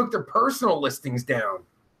 They took their personal listings down.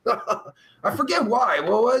 I forget why.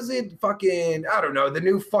 What was it? Fucking, I don't know. The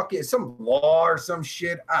new fucking, some law or some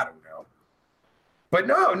shit. I don't know. But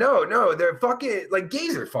no. They're fucking, like,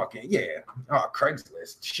 gays are fucking, yeah. Oh,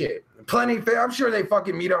 Craigslist. Shit. Plenty of Fish. I'm sure they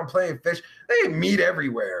fucking meet on Plenty of Fish. They meet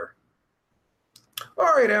everywhere. All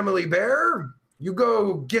right, Emily Bear. You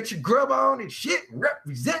go get your grub on and shit.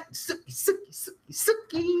 Represent.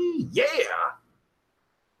 Sookie. Yeah.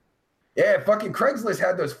 Yeah, fucking Craigslist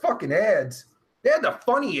had those fucking ads. They had the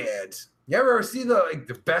funny ads. You ever see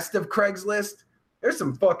the best of Craigslist? There's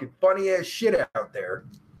some fucking funny ass shit out there.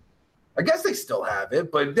 I guess they still have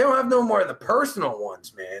it, but they don't have no more of the personal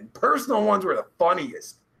ones, man. Personal ones were the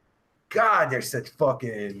funniest. God, they're such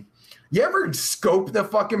fucking. You ever scope the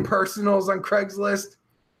fucking personals on Craigslist?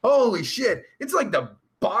 Holy shit. It's like the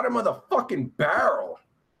bottom of the fucking barrel.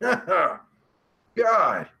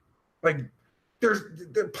 God. Like, there's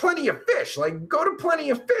Plenty of Fish. Like, go to Plenty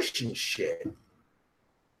of Fish and shit.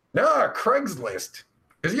 Nah, Craigslist.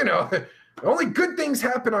 Because, you know, only good things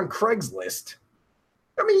happen on Craigslist.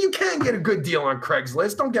 I mean, you can get a good deal on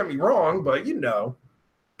Craigslist. Don't get me wrong, but, you know,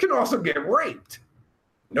 you can also get raped.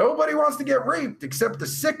 Nobody wants to get raped except the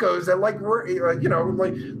sickos that like, you know,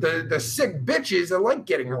 like the sick bitches that like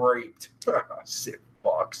getting raped. Sick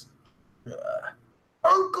fucks.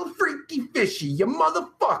 Uncle Freaky Fishy, you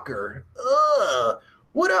motherfucker.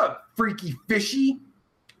 What up, Freaky Fishy?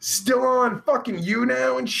 Still on fucking you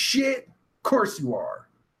now and shit? Of course you are.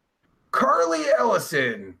 Carly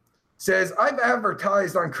Ellison says, I've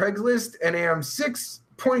advertised on Craigslist and am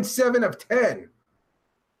 6.7 of 10.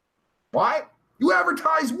 What? You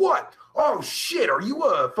advertise what? Oh shit, are you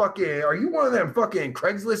one of them fucking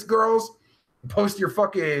Craigslist girls? Post your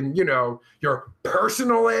fucking, you know, your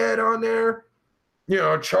personal ad on there? You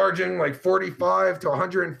know, charging like 45 to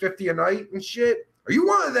 150 a night and shit? Are you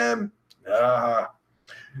one of them?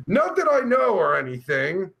 Not that I know or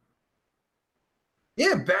anything.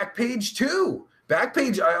 Yeah, Backpage too.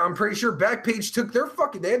 Backpage, I'm pretty sure Backpage took their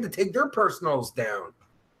fucking, they had to take their personals down.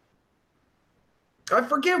 I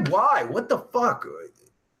forget why. What the fuck?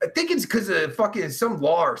 I think it's because of fucking some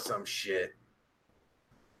law or some shit.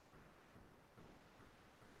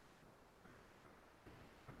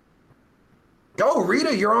 Oh,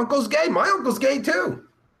 Rita, your uncle's gay. My uncle's gay too.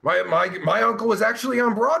 My uncle was actually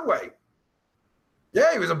on Broadway.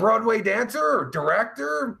 Yeah, he was a Broadway dancer or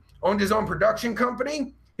director, owned his own production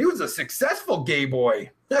company. He was a successful gay boy.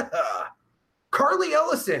 Carly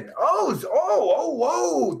Ellison.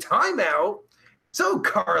 Oh, time out. So,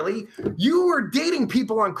 Carly, you were dating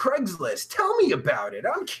people on Craigslist. Tell me about it.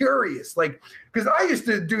 I'm curious. Like, because I used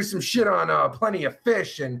to do some shit on Plenty of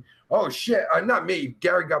Fish and, oh, shit. Not me,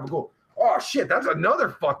 Gary Gabagool. Oh, shit, that's another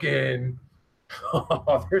fucking...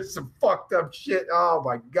 Oh, there's some fucked up shit. Oh,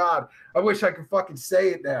 my God. I wish I could fucking say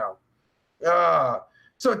it now.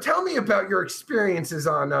 So tell me about your experiences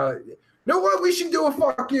on... you know what? We should do a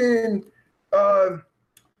fucking...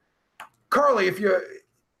 Carly, if you...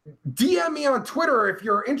 DM me on Twitter if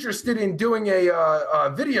you're interested in doing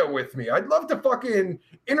a video with me. I'd love to fucking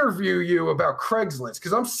interview you about Craigslist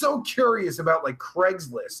because I'm so curious about like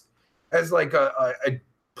Craigslist as like a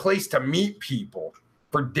place to meet people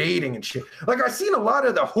for dating and shit. Like I've seen a lot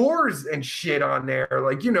of the whores and shit on there.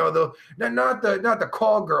 Like, you know, not the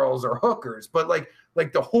call girls or hookers, but like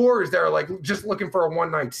the whores that are like just looking for a one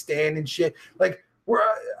night stand and shit. Like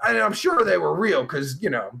I'm sure they were real because, you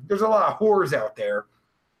know, there's a lot of whores out there.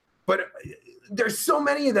 But there's so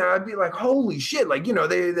many of them. I'd be like, holy shit. Like, you know,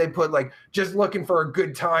 they put like, just looking for a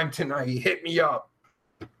good time tonight. Hit me up.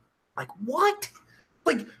 Like, what?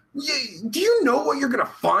 Like, do you know what you're going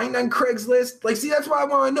to find on Craigslist? Like, see, that's why I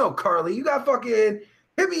want to know, Carly. You got fucking,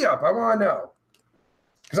 hit me up. I want to know.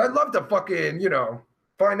 Because I'd love to fucking, you know,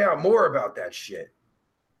 find out more about that shit.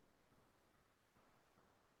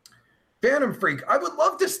 Phantom Freak, I would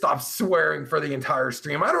love to stop swearing for the entire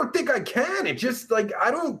stream. I don't think I can. It just, like,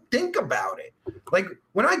 I don't think about it. Like,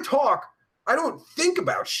 when I talk, I don't think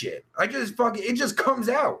about shit. I just fucking, it just comes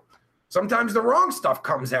out. Sometimes the wrong stuff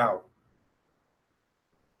comes out.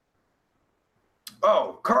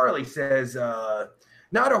 Oh, Carly says,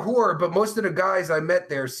 not a whore, but most of the guys I met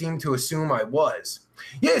there seemed to assume I was.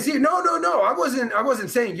 Yeah, see, no. I wasn't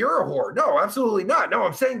saying you're a whore. No, absolutely not. No,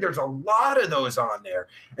 I'm saying there's a lot of those on there.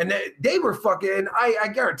 And they were fucking, I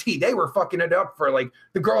guarantee they were fucking it up for like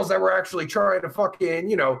the girls that were actually trying to fucking,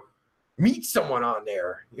 you know, meet someone on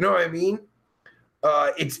there. You know what I mean?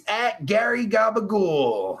 It's at Gary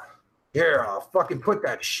Gabagool. Here, I'll fucking put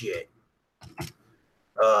that shit.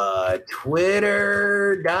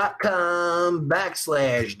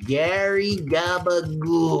 Twitter.com/Gary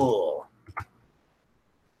Gabagool.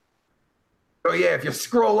 Oh, yeah, if you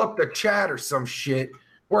scroll up the chat or some shit,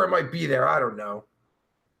 or it might be there, I don't know.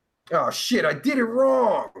 Oh, shit, I did it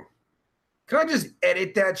wrong. Can I just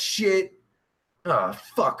edit that shit? Oh,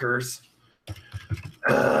 fuckers.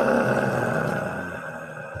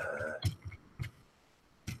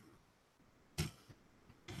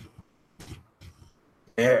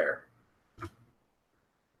 There.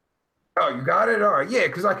 Oh, you got it? All right, yeah,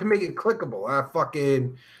 because I can make it clickable. I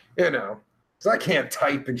fucking, you know. Because I can't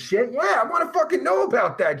type and shit. Yeah, I want to fucking know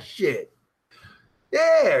about that shit.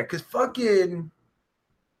 Yeah, because fucking...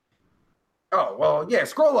 Oh, well, yeah,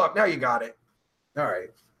 scroll up. Now you got it. All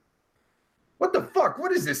right. What the fuck?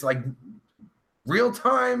 What is this, like,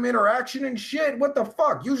 real-time interaction and shit? What the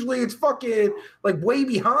fuck? Usually it's fucking, like, way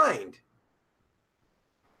behind.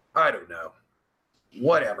 I don't know.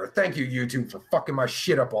 Whatever. Thank you, YouTube, for fucking my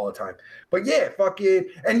shit up all the time. But, yeah, fucking...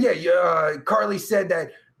 And, yeah, Carly said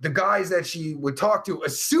that the guys that she would talk to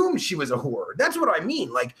assumed she was a whore. That's what I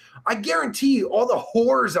mean. Like, I guarantee all the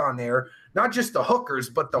whores on there, not just the hookers,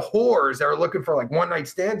 but the whores that are looking for like one night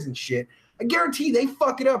stands and shit. I guarantee they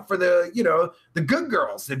fuck it up for the, you know, the good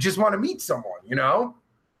girls that just want to meet someone, you know?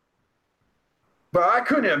 But I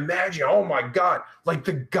couldn't imagine, oh my God, like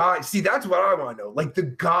the guys, see, that's what I want to know. Like the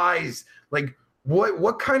guys, like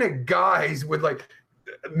what kind of guys would like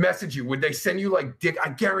message you? Would they send you like dick? I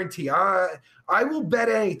guarantee, I will bet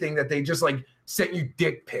anything that they just like sent you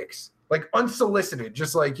dick pics, like unsolicited,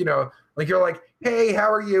 just like, you know, like you're like, hey,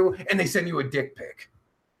 how are you? And they send you a dick pic.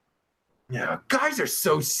 Yeah, guys are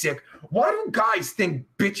so sick. Why do guys think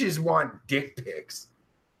bitches want dick pics?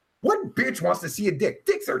 What bitch wants to see a dick?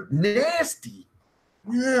 Dicks are nasty.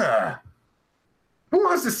 Yeah. Who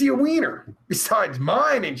wants to see a wiener besides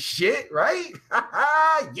mine and shit, right?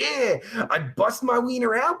 Yeah, I'd bust my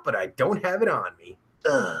wiener out, but I don't have it on me.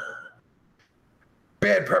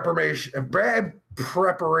 Bad preparation,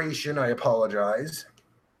 I apologize.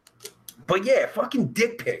 But yeah, fucking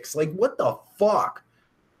dick pics. Like, what the fuck?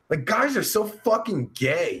 Like, guys are so fucking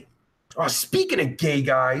gay. Oh, speaking of gay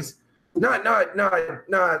guys, not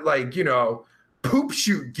like, you know, poop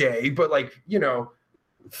shoot gay, but like, you know,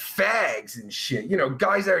 fags and shit. You know,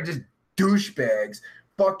 guys that are just douchebags,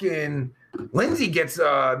 fucking Lindsay gets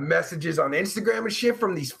messages on Instagram and shit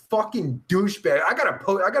from these fucking douchebags. I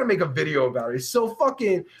gotta make a video about it. It's so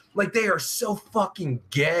fucking like they are so fucking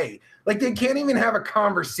gay. Like they can't even have a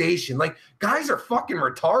conversation. Like guys are fucking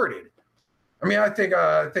retarded. I mean, I think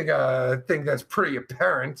that's pretty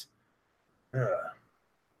apparent.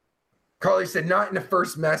 Carly said, not in the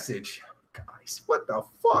first message. Guys, what the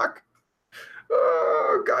fuck?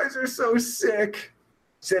 Oh, guys are so sick.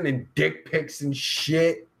 Sending dick pics and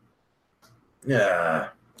shit. Yeah.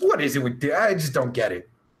 What is it with dick? I just don't get it.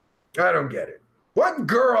 I don't get it. What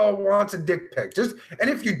girl wants a dick pic? And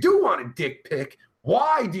if you do want a dick pic,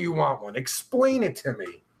 why do you want one? Explain it to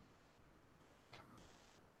me.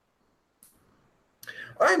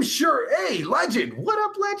 I'm sure. Hey, Legend. What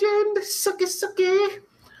up, Legend? Sucky.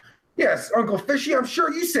 Yes, Uncle Fishy, I'm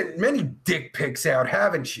sure you sent many dick pics out,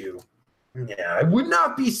 haven't you? Yeah, I would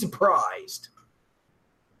not be surprised.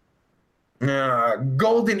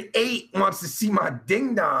 Golden 8 wants to see my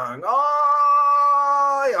ding dong.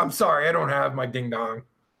 Oh, I'm sorry, I don't have my ding dong.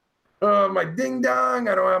 My ding dong,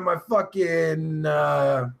 I don't have my fucking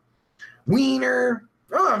wiener.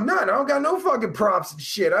 Oh, I'm not. I don't got no fucking props and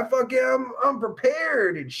shit. I'm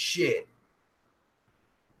prepared and shit.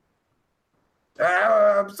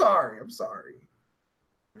 I'm sorry.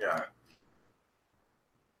 Yeah.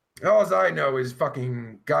 All I know is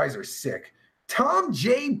fucking guys are sick. Tom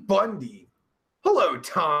J. Bundy. Hello,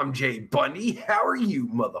 Tom J. Bundy. How are you,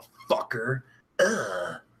 motherfucker?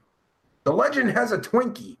 The Legend has a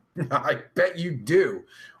Twinkie. I bet you do.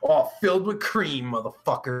 All filled with cream,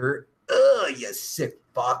 motherfucker. You sick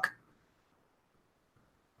fuck.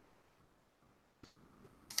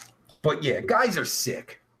 But yeah, guys are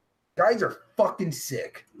sick. Guys are fucking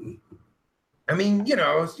sick. I mean, you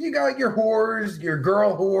know, you got your whores, your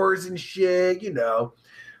girl whores and shit, you know.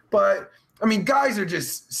 But, I mean, guys are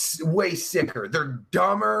just way sicker. They're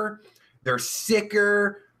dumber. They're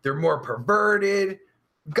sicker. They're more perverted.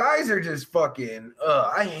 Guys are just fucking,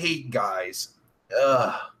 I hate guys.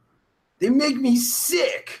 They make me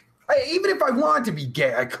sick. Even if I wanted to be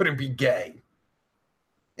gay, I couldn't be gay.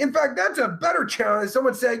 In fact, that's a better challenge.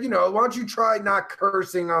 Someone said, you know, why don't you try not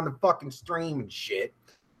cursing on the fucking stream and shit?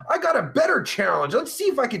 I got a better challenge. Let's see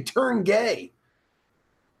if I can turn gay.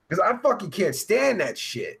 Because I fucking can't stand that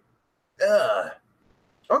shit.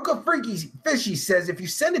 Uncle Freaky Fishy says, if you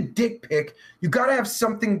send a dick pic, you got to have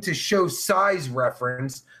something to show size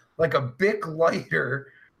reference, like a Bic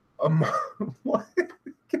lighter. What?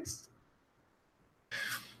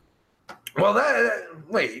 Well,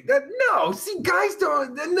 no. See, guys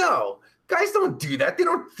don't do that. They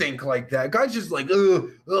don't think like that. Guys just like,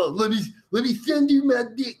 let me send you my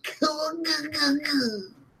dick.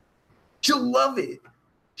 She'll love it.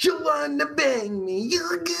 She'll want to bang me.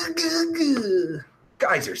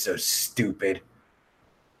 Guys are so stupid.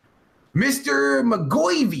 Mr.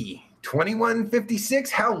 McGoivy, 2156.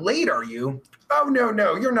 How late are you? Oh,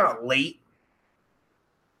 no, you're not late.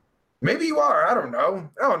 Maybe you are. I don't know.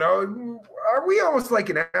 Are we almost like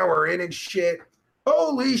an hour in and shit?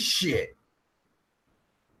 Holy shit.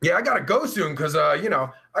 Yeah, I got to go soon because, I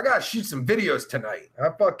got to shoot some videos tonight. I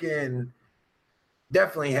fucking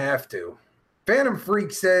definitely have to. Phantom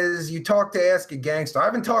Freak says, you talk to Ask a Gangster. I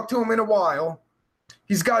haven't talked to him in a while.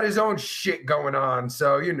 He's got his own shit going on.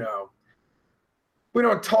 So, we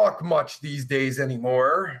don't talk much these days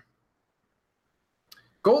anymore.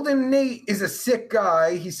 Golden Nate is a sick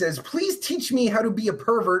guy. He says, please teach me how to be a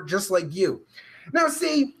pervert just like you. Now,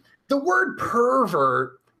 see, the word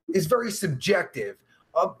pervert is very subjective.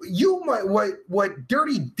 You might, what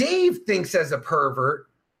Dirty Dave thinks as a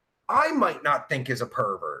pervert, I might not think as a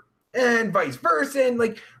pervert. And vice versa. And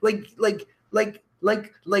like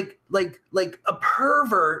a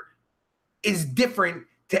pervert is different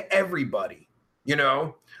to everybody,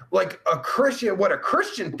 Like a Christian, what a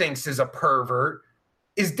Christian thinks is a pervert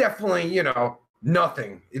is definitely,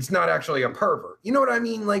 nothing. It's not actually a pervert. You know what I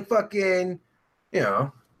mean? Like fucking,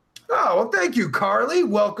 Oh, well, thank you, Carly.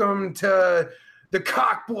 Welcome to the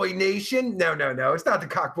Cockboy Nation. No. It's not the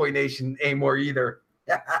Cockboy Nation anymore either.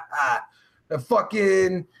 The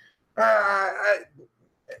fucking,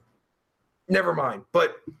 never mind.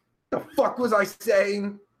 But the fuck was I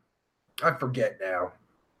saying? I forget now.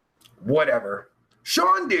 Whatever.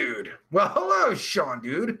 Sean Dude. Well, hello, Sean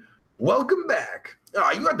Dude. Welcome back. Oh,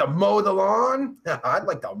 you had to mow the lawn? I'd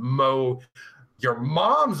like to mow your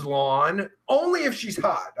mom's lawn, only if she's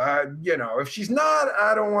hot. If she's not,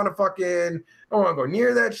 I don't want to go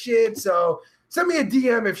near that shit. So send me a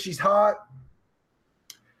DM if she's hot,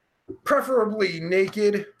 preferably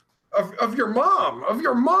naked, of your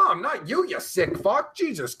mom, not you sick fuck.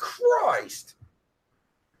 Jesus Christ.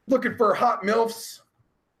 Looking for hot MILFs.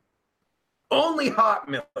 Only hot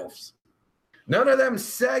MILFs. None of them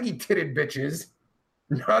saggy-titted bitches.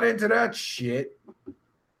 Not into that shit.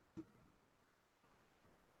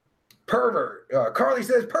 Pervert. Carly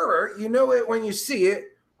says, pervert, you know it when you see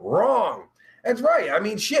it. Wrong. That's right. I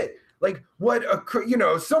mean, shit. Like, what,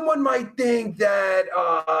 someone might think that,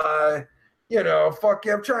 fuck,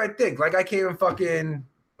 I'm trying to think. Like, I can't even fucking,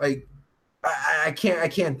 like, I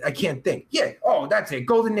can't think. Yeah. Oh, that's it.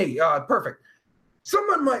 Golden Nate. Perfect.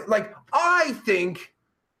 Someone might, like, I think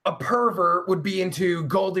a pervert would be into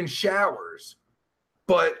golden showers,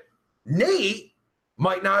 but Nate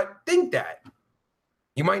might not think that.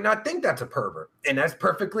 You might not think that's a pervert, and that's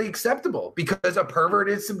perfectly acceptable because a pervert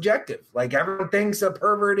is subjective. Like, everyone thinks a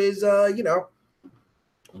pervert is,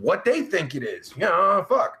 what they think it is.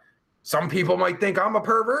 Fuck. Some people might think I'm a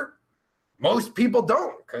pervert. Most people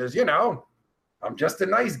don't because, I'm just a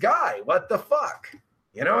nice guy. What the fuck?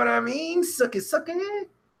 You know what I mean? Suck it.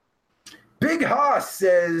 Big Haas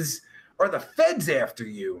says, are the feds after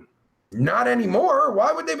you? Not anymore.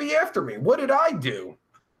 Why would they be after me? What did I do?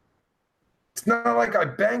 It's not like I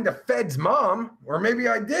banged a Fed's mom, or maybe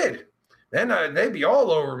I did. Then they'd be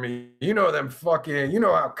all over me. You know them fucking, you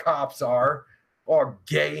know how cops are. All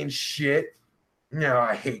gay and shit.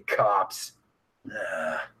 I hate cops.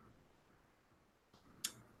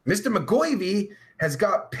 Mr. McGoivy has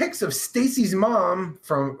got pics of Stacy's mom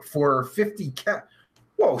for 50 cat.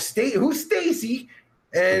 Whoa, who's Stacy?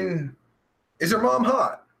 And is her mom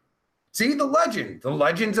hot? See, the legend. The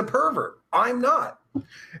legend's a pervert. I'm not.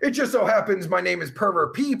 It just so happens my name is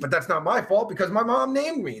Pervert Pete, but that's not my fault because my mom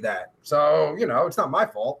named me that. So, it's not my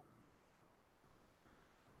fault.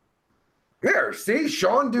 There, see?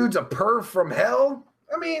 Sean dude's a perv from hell.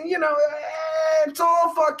 I mean, it's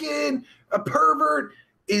all fucking a pervert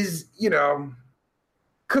is,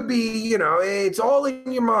 could be, it's all in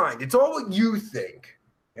your mind. It's all what you think,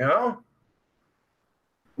 A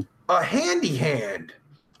handy hand.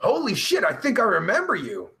 Holy shit, I think I remember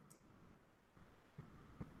you.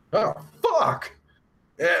 Oh, fuck.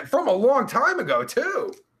 Yeah, from a long time ago,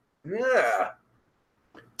 too. Yeah.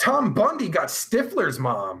 Tom Bundy got Stifler's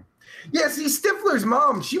mom. Yeah, see, Stifler's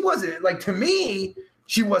mom, she wasn't, like, to me,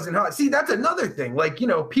 she wasn't hot. See, that's another thing. Like,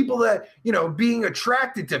 people that, being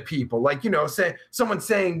attracted to people. Like, someone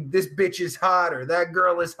saying this bitch is hot or that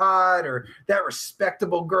girl is hot or that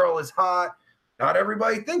respectable girl is hot. Not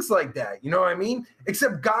everybody thinks like that. You know what I mean?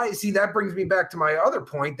 Except guys. See, that brings me back to my other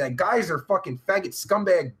point that guys are fucking faggot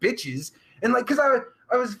scumbag bitches. And like, because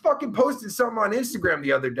I was fucking posting something on Instagram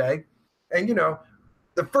the other day. And,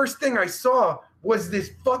 the first thing I saw was this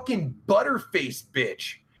fucking butterface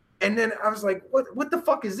bitch. And then I was like, what the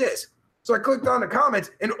fuck is this? So I clicked on the comments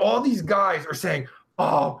and all these guys are saying,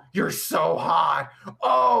 oh, you're so hot.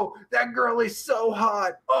 Oh, that girl is so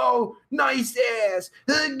hot. Oh, nice ass.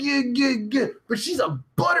 But she's a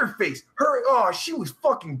butterface. She was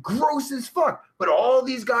fucking gross as fuck. But all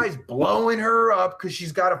these guys blowing her up because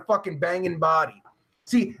she's got a fucking banging body.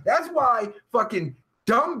 See, that's why fucking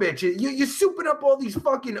dumb bitches, you're souping up all these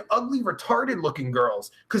fucking ugly, retarded looking girls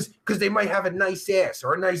because they might have a nice ass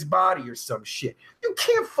or a nice body or some shit. You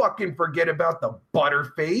can't fucking forget about the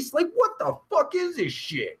butterface. Like, what the fuck is this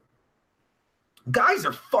shit? Guys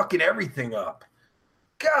are fucking everything up.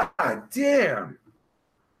 God damn.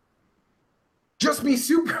 Just Me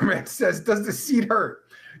Superman says, does the seat hurt?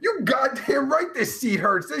 You goddamn right this seat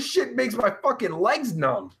hurts. This shit makes my fucking legs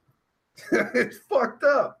numb. It's fucked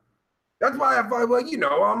up. That's why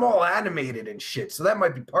I'm all animated and shit. So that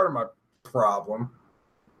might be part of my problem.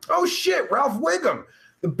 Oh shit, Ralph Wiggum,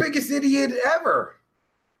 the biggest idiot ever.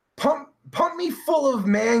 Pump me full of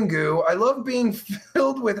mango. I love being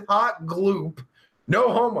filled with hot gloop.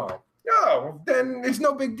 No homo. Oh, then it's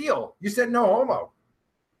no big deal. You said no homo.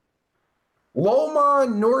 Loma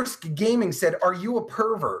Norsk Gaming said, are you a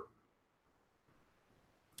pervert?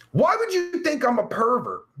 Why would you think I'm a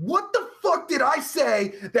pervert? What the fuck did I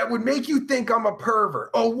say that would make you think I'm a pervert?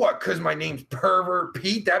 Oh, what? Because my name's Pervert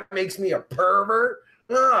Pete? That makes me a pervert?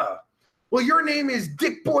 Well, your name is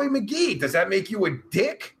Dick Boy McGee. Does that make you a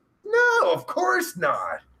dick? No, of course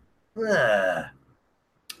not.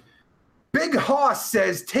 Big Hoss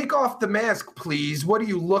says, take off the mask, please. What do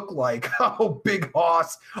you look like? Oh, Big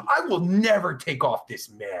Hoss, I will never take off this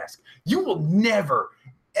mask. You will never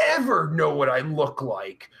ever know what I look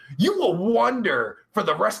like. You will wonder for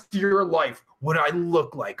the rest of your life what I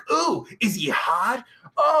look like. Ooh, is he hot?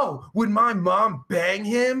 Oh, would my mom bang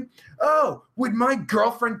him? Oh, would my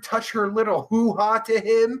girlfriend touch her little hoo-ha to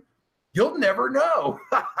him? You'll never know.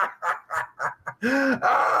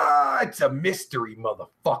 It's a mystery,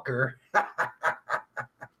 motherfucker.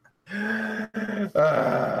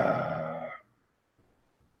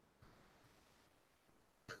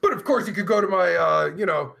 But of course, you could go to my,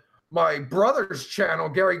 my brother's channel,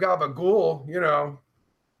 Gary Gabagool,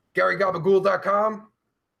 GaryGabagool.com.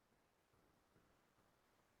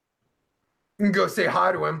 You can go say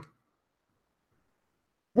hi to him.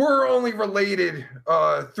 We're only related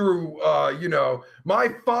through, my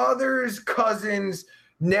father's cousin's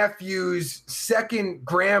nephew's second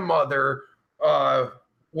grandmother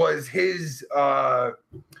was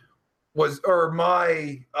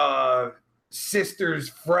my sister's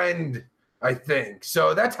friend, I think.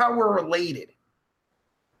 So that's how we're related.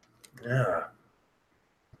 Yeah.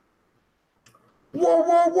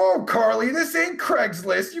 Whoa, Carly, this ain't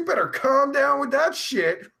Craigslist. You better calm down with that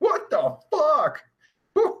shit. What the fuck?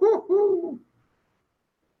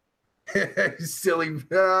 You silly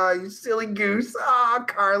goose.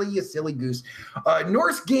 Carly, you silly goose.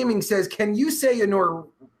 Norse Gaming says, can you say a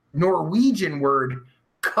Norwegian word,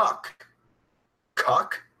 cuck?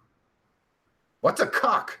 Cuck? What's a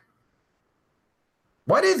cuck?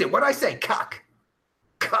 What is it? What'd I say? Cuck.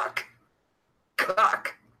 Cuck.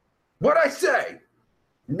 Cuck. What'd I say?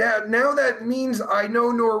 Now that means I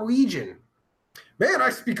know Norwegian. Man, I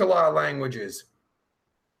speak a lot of languages.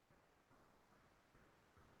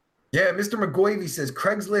 Yeah, Mr. McGoivy says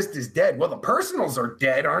Craigslist is dead. Well, the personals are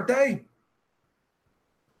dead, aren't they?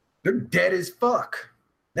 They're dead as fuck.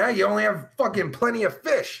 Now you only have fucking Plenty of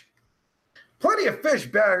Fish. Plenty of Fish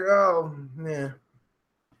back. Oh, yeah.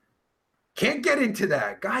 Can't get into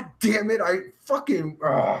that. God damn it. I fucking...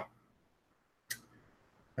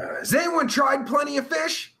 has anyone tried Plenty of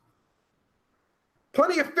Fish?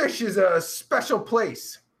 Plenty of Fish is a special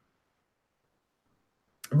place.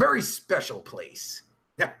 A very special place.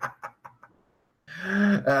 And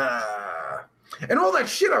all that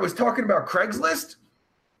shit I was talking about, Craigslist,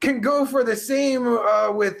 can go for the same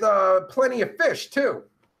with Plenty of Fish, too.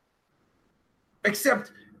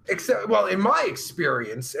 Except, well, in my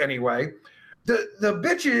experience, anyway, the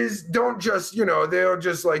bitches don't just, they're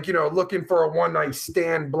just like, looking for a one-night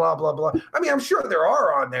stand, blah, blah, blah. I mean, I'm sure there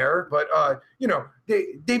are on there, but,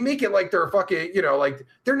 they make it like they're fucking, like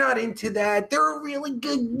they're not into that. They're a really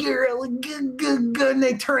good girl, good, and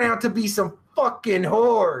they turn out to be some fucking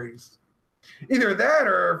whores. Either that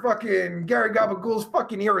or fucking Gary Gabagool's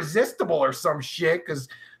fucking irresistible or some shit, because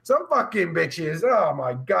some fucking bitches, oh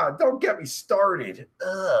my God, don't get me started.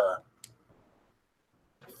 Ugh.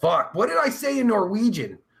 Fuck, what did I say in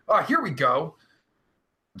Norwegian? Oh, here we go.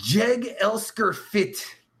 Jeg elsker fit.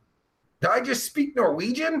 Did I just speak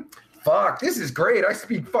Norwegian? Fuck, this is great. I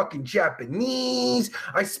speak fucking Japanese.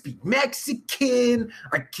 I speak Mexican.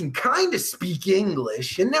 I can kind of speak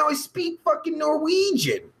English. And now I speak fucking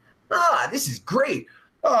Norwegian. This is great.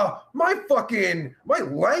 My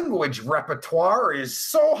language repertoire is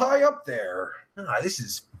so high up there. This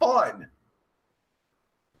is fun.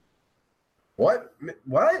 What?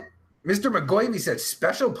 Mr. McGoivy said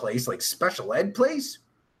special place, like special ed place?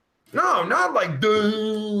 No, not like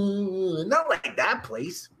that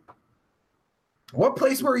place. What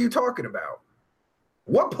place were you talking about?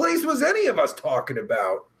 What place was any of us talking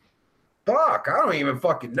about? Fuck, I don't even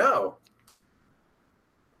fucking know.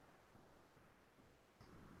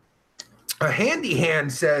 A handy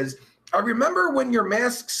hand says, I remember when your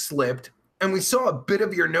mask slipped and we saw a bit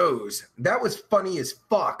of your nose. That was funny as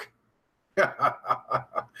fuck.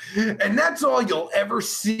 And that's all you'll ever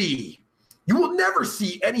see. You will never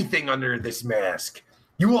see anything under this mask.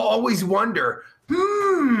 You will always wonder,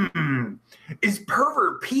 is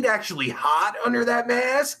Pervert Pete actually hot under that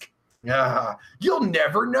mask? You'll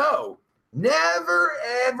never know. Never,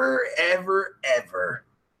 ever, ever, ever.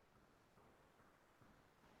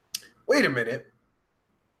 Wait a minute.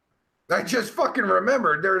 I just fucking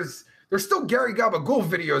remembered there's still Gary Gabagool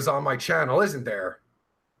videos on my channel, isn't there?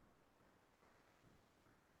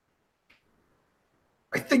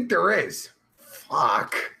 I think there is.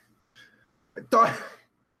 Fuck. I thought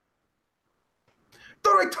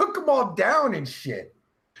I took them all down and shit.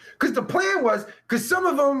 Because the plan was, because some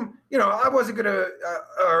of them, I wasn't going to,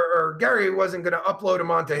 or Gary wasn't going to upload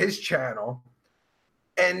them onto his channel.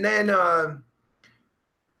 And then,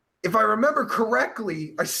 if I remember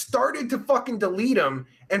correctly, I started to fucking delete them.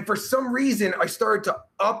 And for some reason, I started to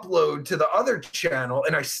upload to the other channel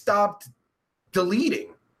and I stopped deleting.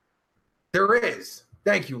 There is.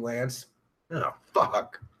 Thank you, Lance. Oh,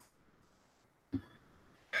 fuck.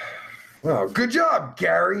 Oh, good job,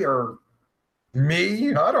 Gary, or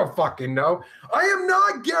me. I don't fucking know. I am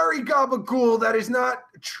not Gary Gabagool. That is not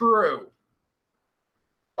true.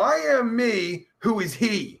 I am me, who is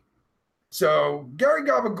he. So, Gary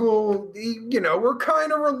Gabagool, we're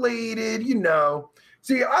kind of related,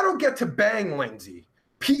 See, I don't get to bang Lindsay.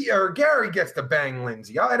 Gary gets to bang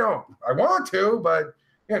Lindsay. I don't. I want to, but...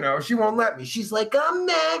 You know, she won't let me. She's like, I'm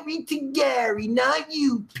married to Gary, not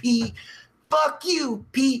you, Pete. Fuck you,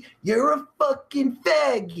 Pete. You're a fucking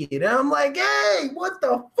faggot. And I'm like, hey, what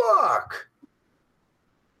the fuck?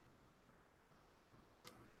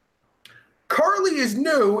 Carly is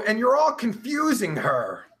new and you're all confusing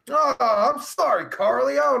her. Oh, I'm sorry,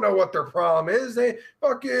 Carly. I don't know what their problem is. They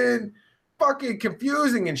fucking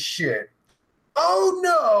confusing and shit. Oh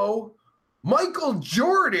no. Michael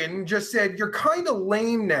Jordan just said, you're kind of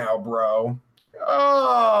lame now, bro.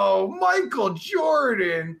 Oh, Michael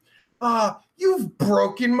Jordan. You've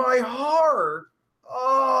broken my heart.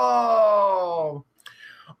 Oh.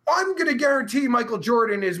 I'm going to guarantee Michael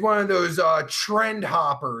Jordan is one of those trend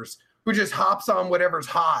hoppers who just hops on whatever's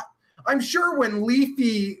hot. I'm sure when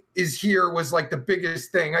Leafy is here was like the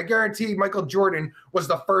biggest thing. I guarantee Michael Jordan was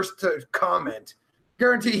the first to comment.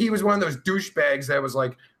 Guarantee he was one of those douchebags that was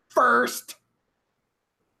like, first.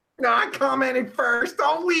 No, I commented first.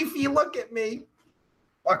 Oh, Leafy, look at me.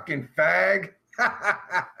 Fucking fag.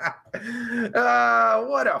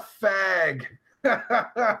 What a fag.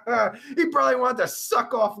 He probably wanted to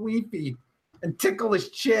suck off Leafy and tickle his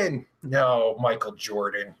chin. No, Michael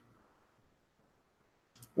Jordan.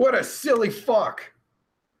 What a silly fuck.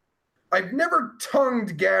 I've never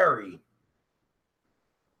tongued Gary.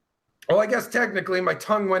 Well, I guess technically my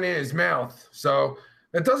tongue went in his mouth, so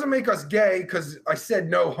that doesn't make us gay because I said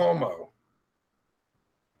no homo.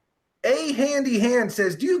 A Handy Hand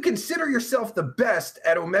says, do you consider yourself the best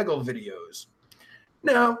at Omegle videos?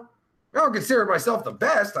 No, I don't consider myself the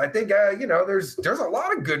best. I think, there's a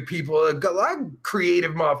lot of good people, a lot of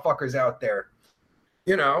creative motherfuckers out there.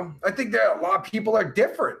 You know, I think that a lot of people are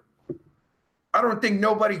different. I don't think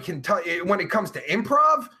nobody can touch, when it comes to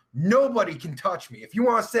improv, nobody can touch me. If you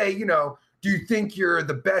want to say, do you think you're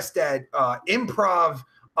the best at improv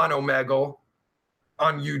on Omegle,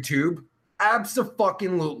 on YouTube?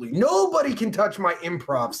 Abso-fucking-lutely. Nobody can touch my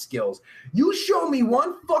improv skills. You show me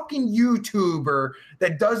one fucking YouTuber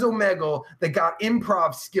that does Omegle that got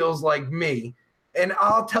improv skills like me, and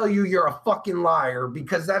I'll tell you you're a fucking liar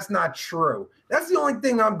because that's not true. That's the only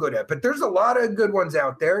thing I'm good at. But there's a lot of good ones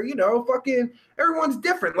out there. Fucking everyone's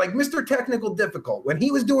different. Like Mr. Technical Difficult. When he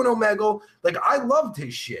was doing Omegle, like I loved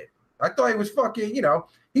his shit. I thought he was fucking,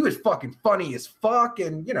 he was fucking funny as fuck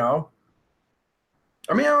and,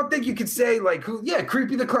 I mean, I don't think you could say like,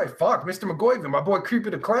 Creepy the Clown. Fuck, Mr. McGoyven, my boy Creepy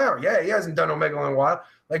the Clown. Yeah, he hasn't done Omegle in a while.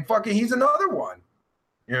 Like, fucking, he's another one.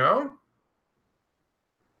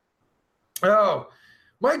 Oh,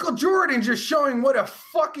 Michael Jordan just showing what a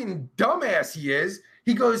fucking dumbass he is.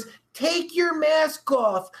 He goes, take your mask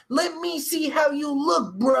off. Let me see how you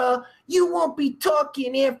look, bruh. You won't be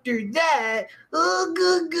talking after that. Oh,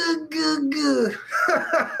 good.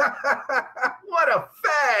 What a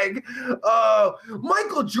fag.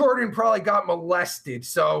 Michael Jordan probably got molested,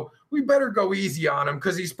 so we better go easy on him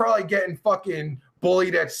because he's probably getting fucking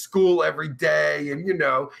bullied at school every day. And,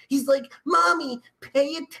 he's like, Mommy,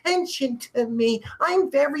 pay attention to me.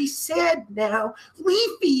 I'm very sad now.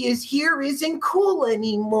 Leafy isn't cool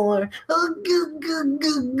anymore. Oh,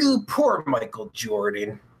 poor Michael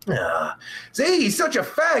Jordan. See, he's such a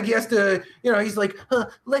fag. He has to, he's like,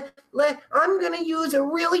 I'm going to use a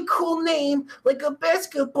really cool name, like a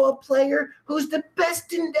basketball player who's the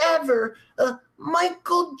best in ever.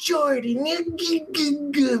 Michael Jordan.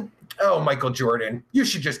 Oh, Michael Jordan, you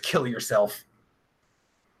should just kill yourself.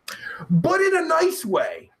 But in a nice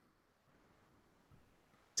way.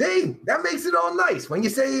 See, that makes it all nice. When you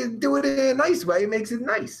say do it in a nice way, it makes it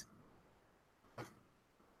nice.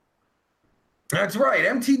 That's right.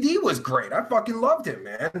 MTD was great. I fucking loved him,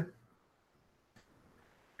 man.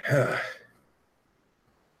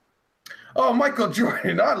 Oh, Michael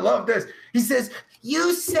Jordan, I love this. He says,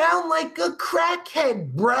 you sound like a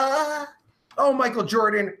crackhead, bruh. Oh, Michael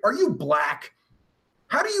Jordan, are you black?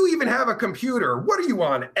 How do you even have a computer? What are you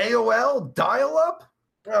on, AOL dial-up?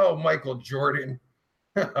 Oh, Michael Jordan.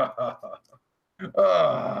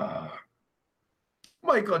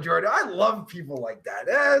 Michael Jordan, I love people like that.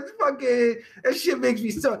 That shit makes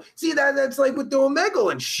me so. See, that's like with the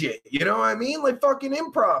Omegle and shit. You know what I mean? Like fucking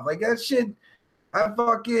improv. Like that shit. I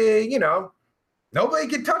fucking, nobody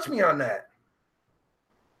can touch me on that.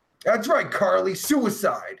 That's right, Carly.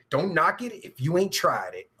 Suicide. Don't knock it if you ain't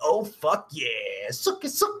tried it. Oh, fuck yeah. Suck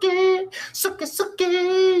it.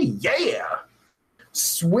 Yeah.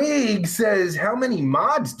 Swig says, how many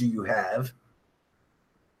mods do you have?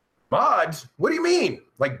 Mods? What do you mean?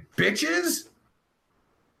 Like bitches?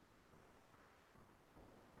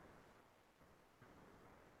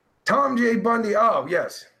 Tom J. Bundy. Oh,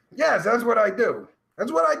 yes. Yes, that's what I do.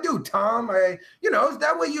 That's what I do, Tom.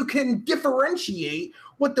 That way you can differentiate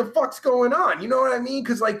what the fuck's going on? You know what I mean?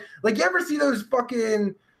 Because like you ever see those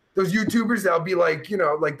YouTubers that'll be like, you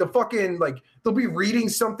know, like the fucking, like they'll be reading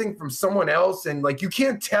something from someone else and like you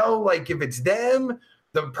can't tell like if it's them,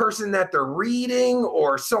 the person that they're reading,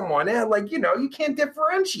 or someone else. Like, you know, you can't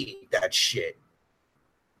differentiate that shit.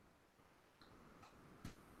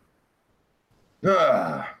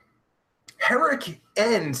 Herrick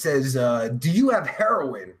N says, do you have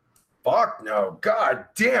heroin? Fuck no. God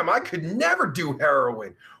damn, I could never do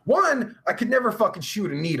heroin. One, I could never fucking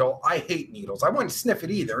shoot a needle. I hate needles. I wouldn't sniff it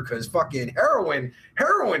either because fucking heroin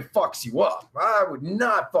fucks you up. I would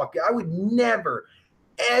never,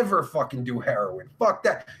 ever fucking do heroin. Fuck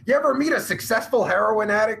that. You ever meet a successful heroin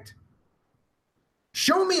addict?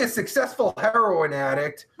 Show me a successful heroin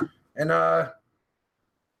addict and I'll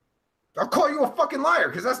call you a fucking liar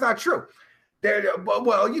because that's not true.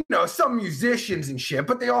 Well, you know, some musicians and shit,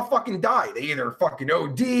 but they all fucking die. They either fucking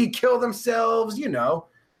OD, kill themselves, you know.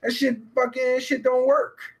 That shit don't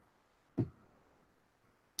work.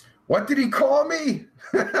 What did he call me?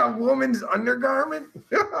 A woman's undergarment?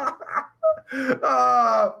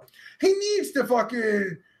 He needs to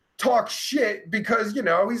fucking talk shit because, you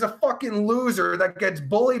know, he's a fucking loser that gets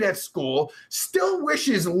bullied at school, still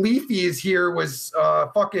wishes Leafy is here was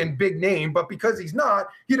a fucking big name, but because he's not,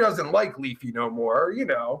 he doesn't like Leafy no more, you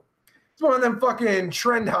know. He's one of them fucking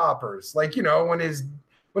trend hoppers. Like, you know, when his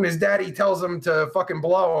daddy tells him to fucking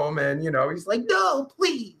blow him and, you know, he's like, no,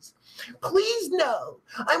 please. Please, no.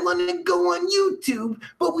 I want to go on YouTube,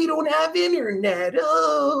 but we don't have internet.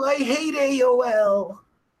 Oh, I hate AOL.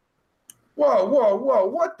 Whoa,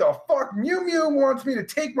 what the fuck? Mew Mew wants me to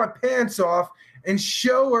take my pants off and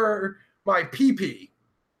show her my pee-pee.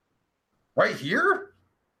 Right here?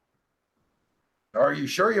 Are you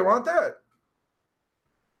sure you want that?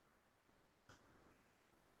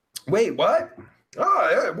 Wait, what?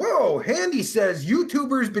 Oh, whoa, Handy says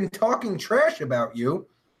YouTubers been talking trash about you.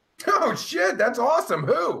 Oh, shit, that's awesome.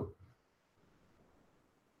 Who?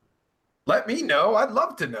 Let me know. I'd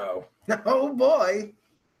love to know. Oh, boy.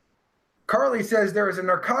 Carly says there is a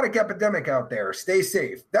narcotic epidemic out there. Stay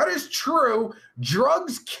safe. That is true.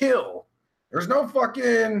 Drugs kill. There's no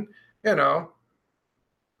fucking, you know.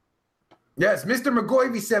 Yes, Mr.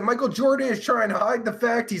 McGoivy said Michael Jordan is trying to hide the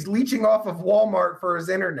fact he's leeching off of Walmart for his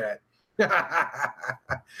internet.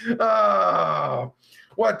 Oh,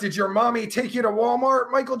 what, did your mommy take you to Walmart,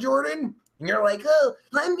 Michael Jordan? And you're like, oh,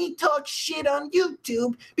 let me talk shit on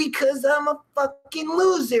YouTube because I'm a fucking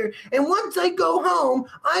loser. And once I go home,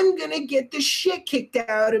 I'm going to get the shit kicked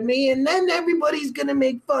out of me. And then everybody's going to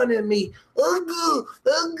make fun of me.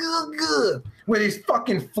 With his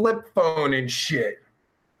fucking flip phone and shit.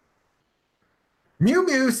 Mew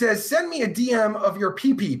Mew says, send me a DM of your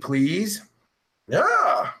pee-pee, please.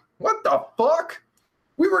 Yeah, what the fuck?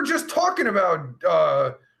 We were just talking about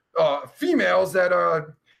females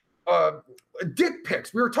that dick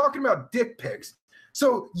pics. We were talking about dick pics.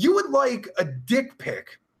 So you would like a dick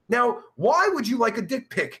pic. Now, why would you like a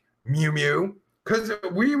dick pic, Mew Mew? Because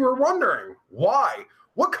we were wondering why.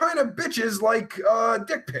 What kind of bitches like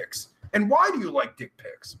dick pics? And why do you like dick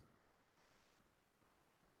pics?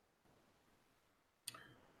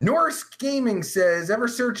 Norse Gaming says, ever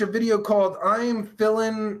search a video called I'm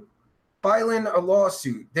filing a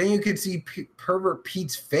lawsuit? Then you could see pervert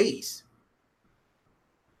Pete's face.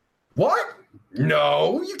 What?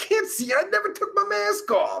 No, you can't see. I never took my mask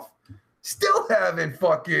off. Still haven't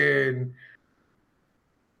fucking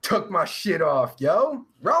took my shit off, yo.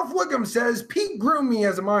 Ralph Wickham says, Pete groomed me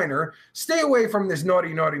as a minor. Stay away from this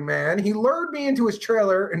naughty, naughty man. He lured me into his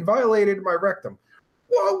trailer and violated my rectum.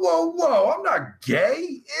 Whoa. I'm not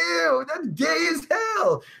gay. Ew, that's gay as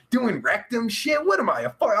hell. Doing rectum shit. What am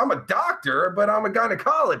I? I'm a doctor, but I'm a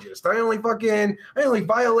gynecologist. I only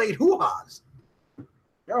violate hoo-has. I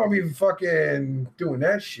don't be fucking doing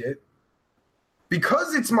that shit.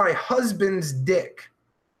 Because it's my husband's dick.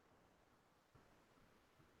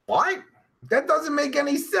 What? That doesn't make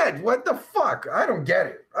any sense. What the fuck? I don't get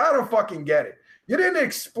it. I don't fucking get it. You didn't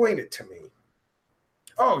explain it to me.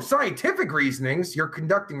 Oh, scientific reasonings. You're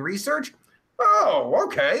conducting research? Oh,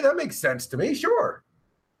 okay. That makes sense to me. Sure.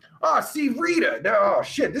 See, Rita. Oh,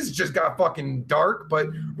 shit. This just got fucking dark, but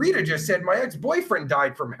Rita just said my ex-boyfriend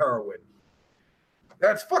died from heroin.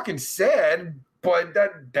 That's fucking sad, but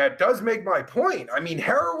that does make my point. I mean,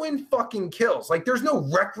 heroin fucking kills. Like, there's no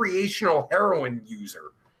recreational heroin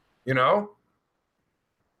user, you know?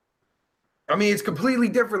 I mean, it's completely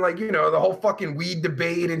different, like, you know, the whole fucking weed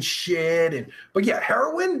debate and shit. But yeah,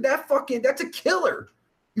 heroin, that's a killer.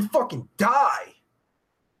 You fucking die.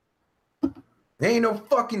 There ain't no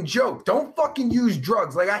fucking joke. Don't fucking use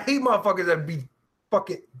drugs. Like, I hate motherfuckers that be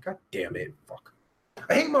fucking, god damn it, fuck.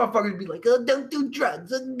 I hate motherfuckers be like, oh, don't do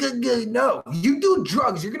drugs. No, you do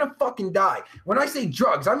drugs, you're gonna fucking die. When I say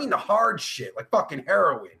drugs, I mean the hard shit, like fucking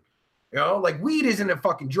heroin. You know, like weed isn't a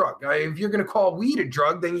fucking drug. If you're gonna call weed a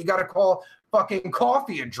drug, then you gotta call fucking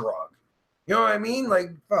coffee a drug. You know what I mean? Like,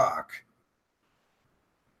 fuck.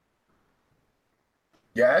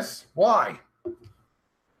 Yes? Why?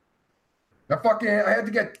 I had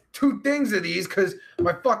to get 2 things of these because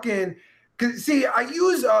my fucking, see, I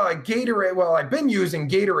use Gatorade. Well, I've been using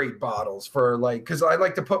Gatorade bottles for like, because I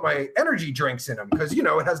like to put my energy drinks in them because, you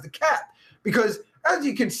know, it has the cap. Because as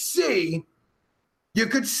you can see, you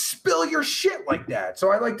could spill your shit like that.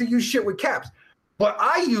 So I like to use shit with caps. But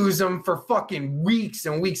I use them for fucking weeks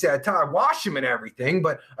and weeks at a time. I wash them and everything,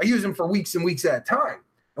 but I use them for weeks and weeks at a time.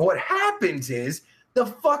 And what happens is the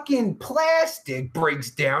fucking plastic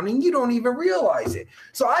breaks down and you don't even realize it.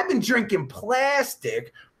 So I've been drinking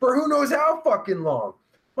plastic for who knows how fucking long.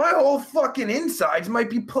 My whole fucking insides might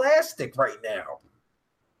be plastic right now.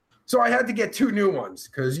 So I had to get 2 new ones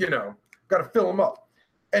because, you know, got to fill them up.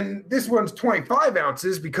 And this one's 25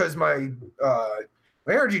 ounces because my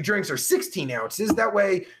energy drinks are 16 ounces. That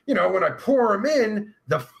way, you know, when I pour them in,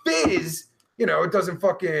 the fizz, you know, it doesn't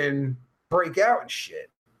fucking break out and shit.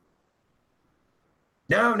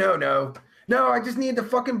 No, I just need the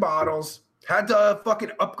fucking bottles. Had to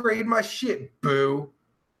fucking upgrade my shit, boo.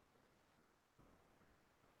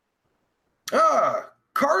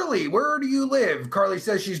 Carly, where do you live? Carly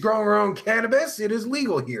says she's growing her own cannabis. It is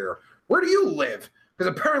legal here. Where do you live?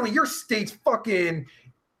 Because apparently your state's fucking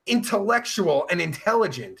intellectual and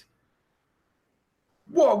intelligent.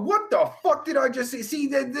 Whoa, what the fuck did I just say? See,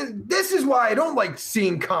 this is why I don't like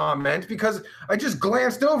seeing comments, because I just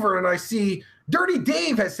glanced over and I see Dirty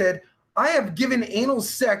Dave has said, I have given anal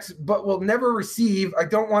sex but will never receive. I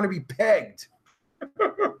don't want to be pegged.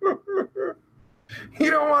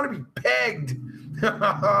 You don't want to be pegged.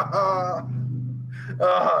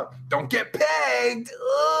 Don't get pegged.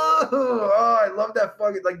 Oh, I love that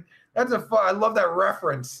fucking, like, I love that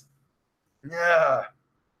reference. Yeah.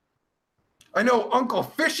 I know Uncle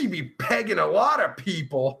Fishy be pegging a lot of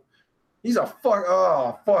people. He's a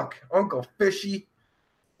fuck. Uncle Fishy.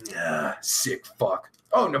 Yeah, sick fuck.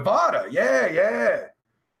 Oh, Nevada. Yeah.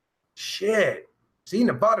 Shit. See,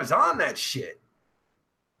 Nevada's on that shit.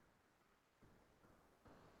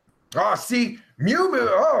 Oh, see,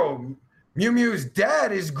 Mew Mew's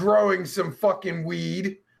dad is growing some fucking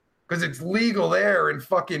weed because it's legal there in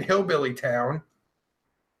fucking Hillbilly Town.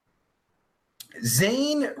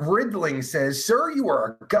 Zane Ridling says, sir, you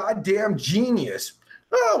are a goddamn genius.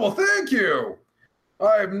 Oh, well, thank you.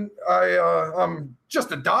 I'm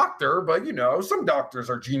just a doctor, but, you know, some doctors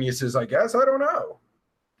are geniuses, I guess. I don't know.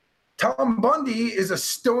 Tom Bundy is a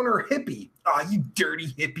stoner hippie. Ah, you dirty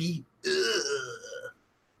hippie. Ugh.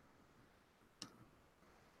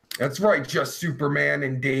 That's right, just Superman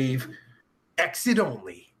and Dave. Exit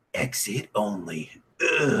only.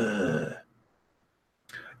 Ugh.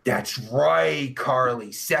 That's right,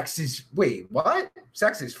 Carly. Wait, what?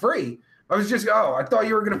 Sex is free? I thought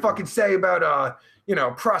you were going to fucking say about,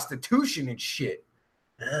 prostitution and shit.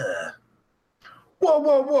 Ugh.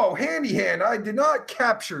 Whoa. Handy hand, I did not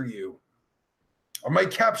capture you. I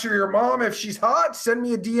might capture your mom if she's hot. Send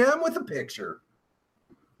me a DM with a picture.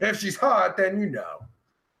 And if she's hot, then you know.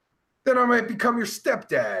 Then I might become your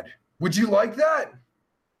stepdad. Would you like that?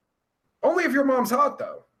 Only if your mom's hot,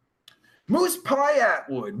 though. Moose Pie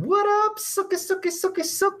Atwood. What up?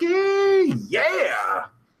 Sucky. Yeah.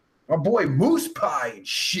 My boy Moose Pie and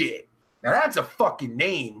shit. Now that's a fucking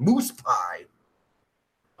name. Moose Pie.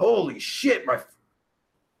 Holy shit.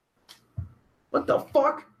 What the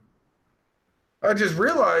fuck? I just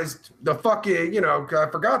realized the fucking, I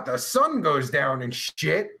forgot the sun goes down and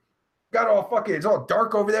shit. Got all fucking, it's all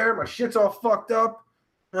dark over there. My shit's all fucked up.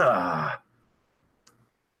 God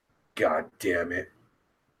damn it.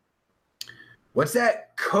 What's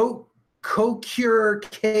that? Cocure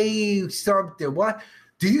K something. What?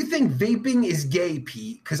 Do you think vaping is gay,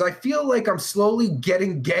 Pete? Because I feel like I'm slowly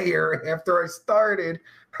getting gayer after I started.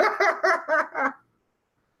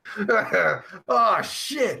 Oh,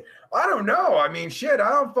 shit. I don't know. I mean, shit, I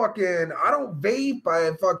don't vape.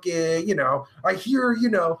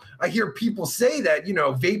 I hear people say that,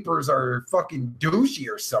 vapors are fucking douchey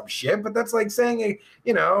or some shit, but that's like saying,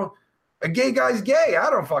 a gay guy's gay.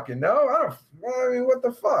 I don't fucking know. What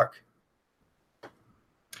the fuck?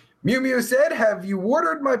 Mew said, have you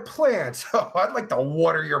watered my plants? Oh, I'd like to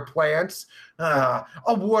water your plants. I'll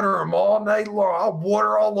water them all night long. I'll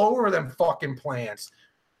water all over them fucking plants.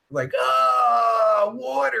 Like,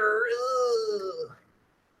 water. Ugh.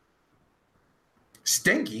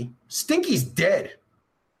 Stinky's dead.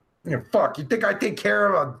 Fuck, you think I take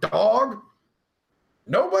care of a dog?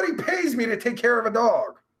 Nobody pays me to take care of a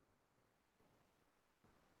dog.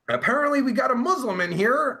 Apparently, we got a Muslim in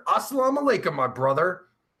here. Assalamu alaikum, my brother.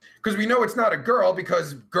 Because we know it's not a girl,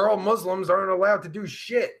 because girl Muslims aren't allowed to do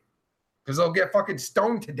shit. Because they'll get fucking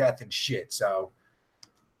stoned to death and shit, so.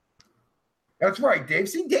 That's right, Dave.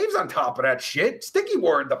 See, Dave's on top of that shit. Sticky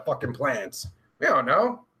ward the fucking plants. We don't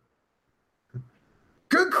know.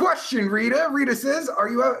 Good question, Rita. Rita says, are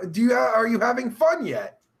you having fun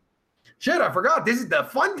yet? Shit, I forgot. This is the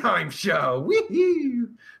fun time show. Wee-hoo.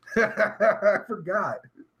 I forgot.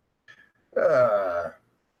 Mr.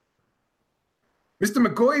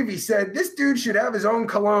 McGoivy said, this dude should have his own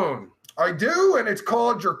cologne. I do, and it's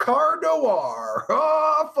called Drakkar Noir.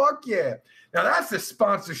 Oh, fuck yeah. Now, that's the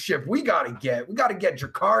sponsorship we got to get. We got to get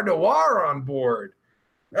Drakkar Noir on board.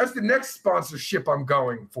 That's the next sponsorship I'm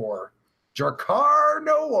going for. Drakkar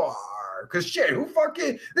Noir. Because shit, who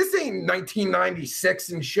fucking, this ain't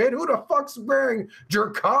 1996 and shit. Who the fuck's wearing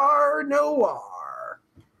Drakkar Noir?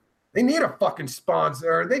 They need a fucking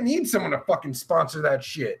sponsor. They need someone to fucking sponsor that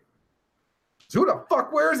shit. So who the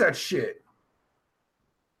fuck wears that shit?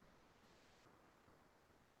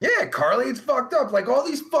 Yeah, Carly, it's fucked up. Like all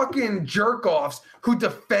these fucking jerk-offs who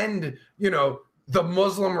defend, the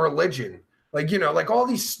Muslim religion. Like, like all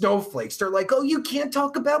these snowflakes, they're like, oh, you can't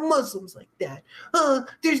talk about Muslims like that.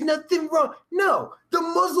 There's nothing wrong. No, the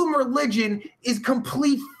Muslim religion is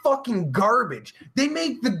complete fucking garbage. They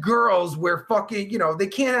make the girls wear fucking, they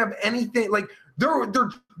can't have anything. Like, they're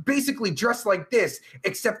basically dressed like this,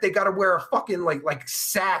 except they got to wear a fucking, like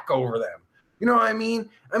sack over them. You know what I mean?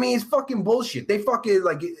 I mean, it's fucking bullshit. They fucking,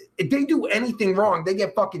 like, if they do anything wrong, they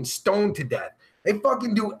get fucking stoned to death. They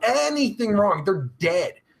fucking do anything wrong, they're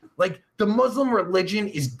dead. Like, the Muslim religion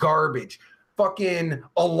is garbage. Fucking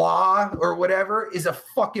Allah or whatever is a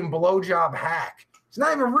fucking blowjob hack. It's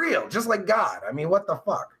not even real, just like God. I mean, what the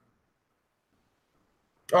fuck?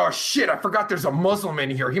 Oh, shit, I forgot there's a Muslim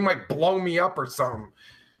in here. He might blow me up or something.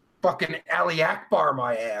 Fucking Ali Akbar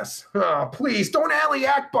my ass. Oh, please, don't Ali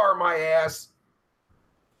Akbar my ass.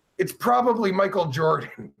 It's probably Michael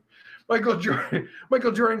Jordan. Michael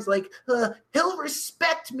Jordan's like, he'll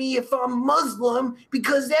respect me if I'm Muslim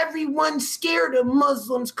because everyone's scared of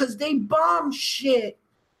Muslims because they bomb shit.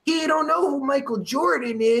 He don't know who Michael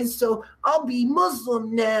Jordan is, so I'll be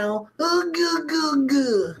Muslim now.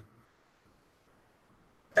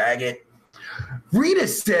 Faggot. Rita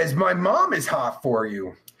says, my mom is hot for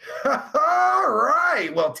you. All right.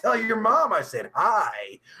 Well, tell your mom I said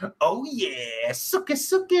hi. Oh, yeah. Suki,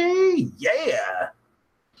 suki. Yeah.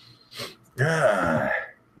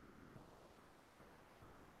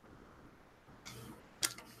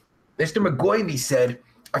 Mr. McGoivy said,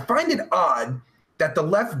 I find it odd that the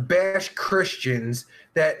left bash Christians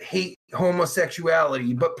that hate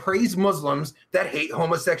homosexuality, but praise Muslims that hate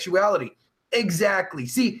homosexuality. Exactly.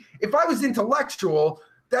 See, if I was intellectual,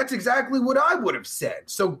 that's exactly what I would have said.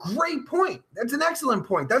 So great point. That's an excellent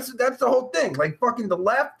point. That's the whole thing. Like fucking the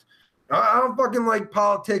left. I don't fucking like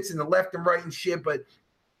politics and the left and right and shit, but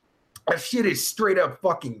that shit is straight up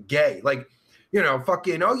fucking gay. Like,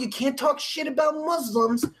 fucking, oh, you can't talk shit about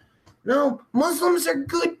Muslims. No, Muslims are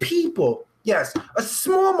good people. Yes, a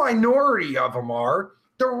small minority of them are.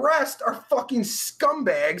 The rest are fucking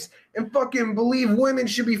scumbags and fucking believe women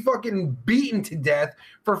should be fucking beaten to death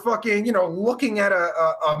for fucking, looking at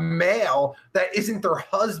a male that isn't their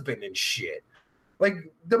husband and shit.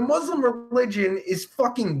 Like, the Muslim religion is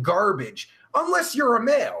fucking garbage unless you're a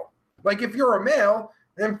male. Like, if you're a male,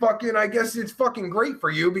 then fucking, I guess it's fucking great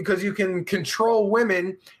for you because you can control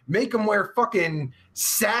women, make them wear fucking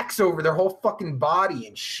sacks over their whole fucking body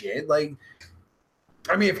and shit. Like,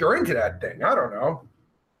 I mean, if you're into that thing, I don't know.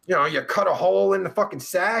 You cut a hole in the fucking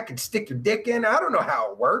sack and stick your dick in. I don't know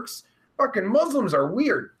how it works. Fucking Muslims are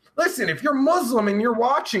weird. Listen, if you're Muslim and you're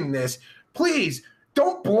watching this, please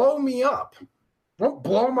don't blow me up. Don't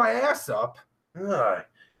blow my ass up.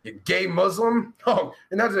 You gay Muslim? Oh,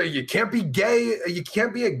 and that's you can't be gay. You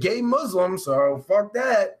can't be a gay Muslim, so fuck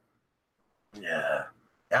that. Yeah.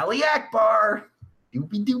 Ali Akbar.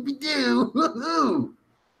 Doopy doopy doo. Woohoo.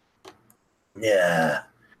 Yeah.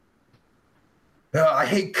 I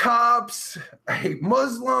hate cops. I hate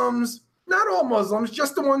Muslims. Not all Muslims,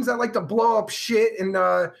 just the ones that like to blow up shit and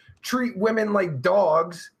treat women like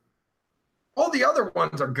dogs. All the other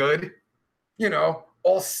ones are good.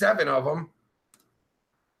 All 7 of them.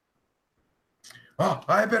 Oh,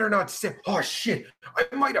 I better not say. Oh, shit. I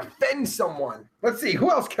might offend someone. Let's see.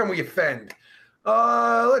 Who else can we offend?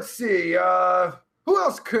 Let's see. Who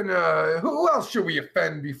else should we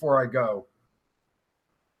offend before I go?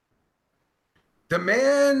 The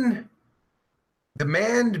man The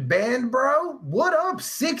man band, bro? What up?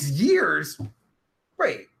 6 years?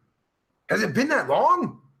 Wait, has it been that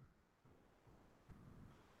long?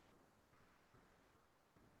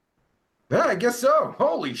 Yeah, I guess so.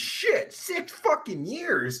 Holy shit, 6 fucking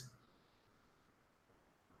years.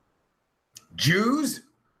 Jews?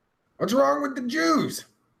 What's wrong with the Jews?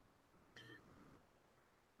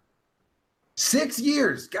 6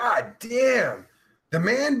 years. God damn. The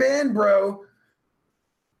man band, bro.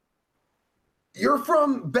 You're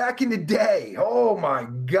from back in the day. Oh my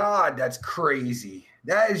God, that's crazy.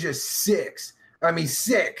 That is just sick.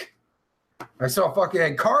 Sick. I saw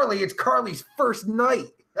fucking Carly. It's Carly's first night.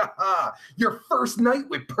 Your first night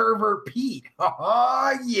with Pervert Pete.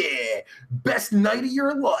 Yeah. Best night of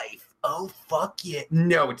your life. Oh, fuck yeah.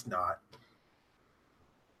 No, it's not.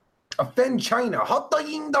 Offend China. Hot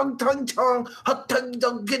ding dong tong tong. Hot ding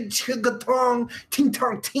dong chugga tong. Ting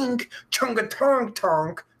tong tink. Chunga tong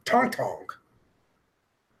tong. Tong tong.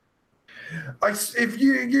 If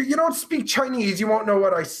you don't speak Chinese, you won't know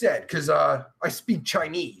what I said, because I speak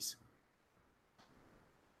Chinese.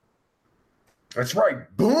 That's right.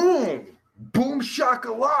 Boom. Boom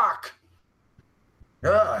shakalak.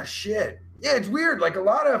 Ah, shit. Yeah, it's weird. Like a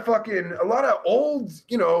lot of old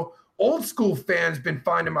school fans been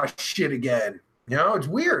finding my shit again. You know, it's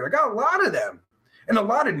weird. I got a lot of them. And a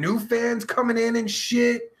lot of new fans coming in and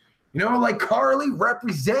shit. You know, like Carly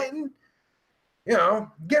representing. You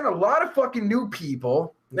know, getting a lot of fucking new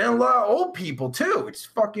people and a lot of old people too. It's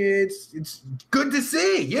good to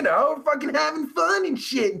see, you know, fucking having fun and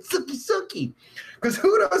shit and sucky. Because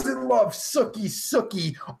who doesn't love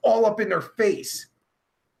sucky all up in their face?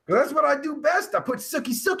 Because that's what I do best. I put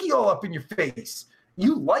sucky all up in your face.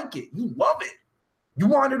 You like it. You love it. You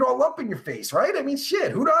want it all up in your face, right? I mean,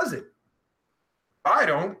 shit, who doesn't? I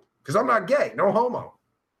don't, because I'm not gay. No homo.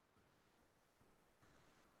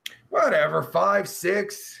 Whatever, 5,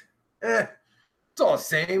 6, it's all the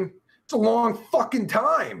same. It's a long fucking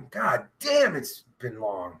time. God damn, it's been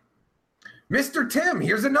long. Mr. Tim,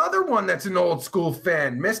 here's another one that's an old school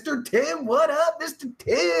fan. Mr. Tim, what up, Mr.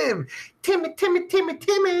 Tim? Timmy.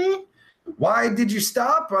 Why did you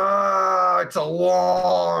stop? It's a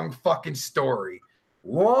long fucking story.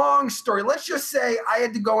 Long story. Let's just say I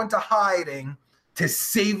had to go into hiding to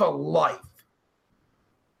save a life.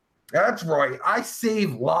 That's right. I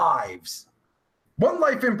save lives. One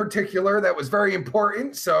life in particular that was very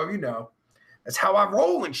important. So, you know, that's how I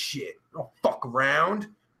roll and shit. I don't fuck around.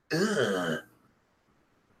 Ugh.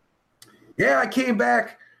 Yeah, I came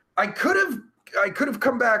back. I could have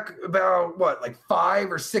come back about like 5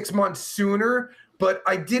 or 6 months sooner, but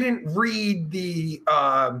I didn't read the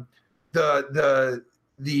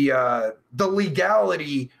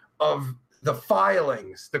legality of the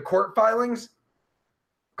filings, the court filings.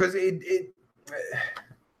 Because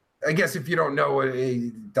I guess if you don't know,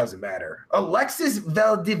 it doesn't matter. Alexis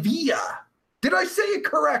Valdivia. Did I say it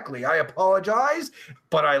correctly? I apologize,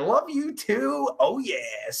 but I love you too. Oh,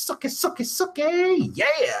 yeah. Suck it.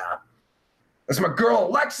 Yeah. That's my girl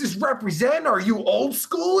Alexis represent. Are you old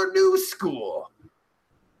school or new school?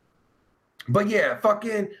 But yeah,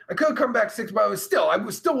 fucking, I could have come back 6 months. I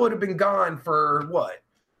still would have been gone for what?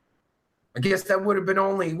 I guess that would have been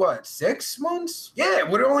only, 6 months? Yeah, it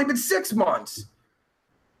would have only been 6 months.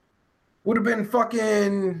 Would have been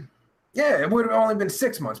fucking, yeah, it would have only been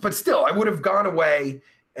 6 months. But still, I would have gone away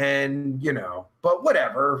and, you know, but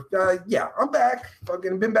whatever. Yeah, I'm back.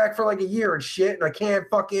 Fucking been back for like a year and shit. And I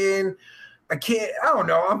don't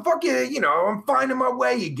know. I'm fucking, you know, I'm finding my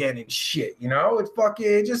way again and shit, you know? It's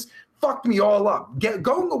fucking, just fucked me all up.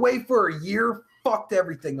 Going away for a year fucked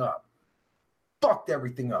everything up. But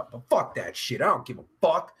fuck that shit. I don't give a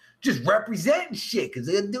fuck. Just representing shit, because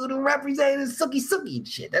they're doing representing sucky and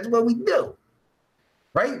shit. That's what we do.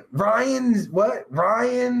 Right? Ryan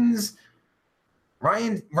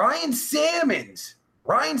Sammons.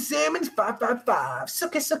 Ryan Sammons, 555.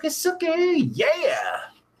 Sucky. Yeah.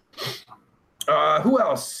 Who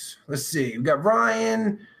else? Let's see. We got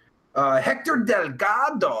Ryan. Hector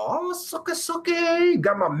Delgado. Sucky.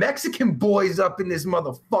 Got my Mexican boys up in this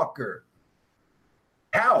motherfucker.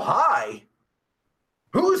 How high?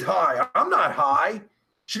 Who's high? I'm not high.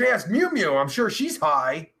 Should ask Mew Mew. I'm sure she's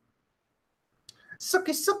high.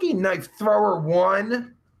 Sucky knife thrower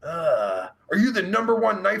 1. Are you the number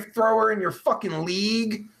 1 knife thrower in your fucking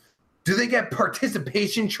league? Do they get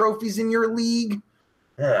participation trophies in your league?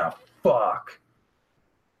 Ah, fuck.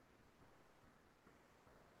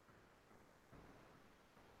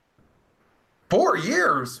 Four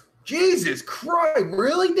years? Jesus Christ.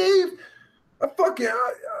 Really, Dave? I'm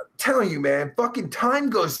telling you, man, fucking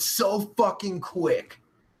time goes so fucking quick.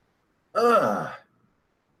 Like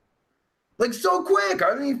Like so quick.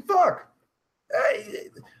 I mean, fuck.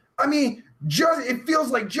 I mean, just it feels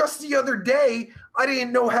like just the other day I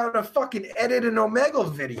didn't know how to fucking edit an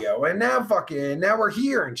Omegle video, and now we're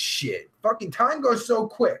here and shit. Fucking time goes so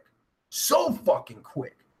quick, so fucking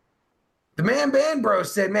quick. The Man Band Bro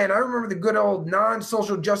said, "Man, I remember the good old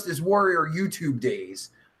non-social justice warrior YouTube days.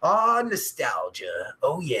 Ah, nostalgia.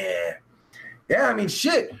 Oh yeah." Yeah, I mean,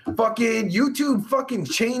 shit. Fucking YouTube fucking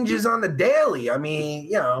changes on the daily. I mean,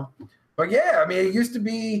 you know, but yeah, I mean, it used to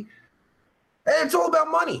be. And it's all about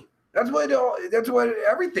money. That's what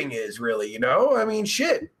everything is, really, you know? I mean,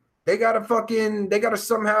 shit. They gotta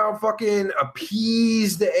somehow fucking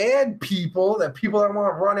appease the ad people, that want to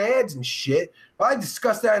run ads and shit. I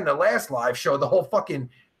discussed that in the last live show, the whole fucking,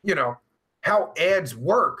 you know, how ads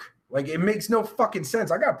work. Like, it makes no fucking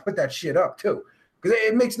sense. I gotta put that shit up too. Because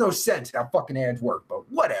it makes no sense how fucking ads work, but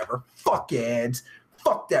whatever. Fuck ads.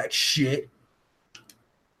 Fuck that shit.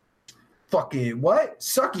 Fucking what?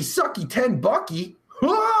 Sucky 10 Bucky.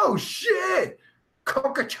 Oh shit! I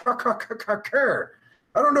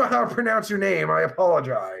don't know how to pronounce your name. I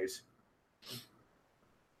apologize.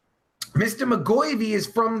 Mr. McGoivy is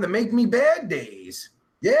from the Make Me Bad days.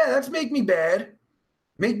 Yeah, that's Make Me Bad.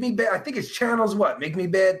 Make Me Bad. I think it's channels what? Make Me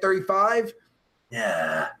Bad 35?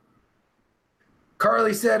 Yeah.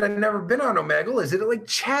 Carly said, I've never been on Omegle. Is it like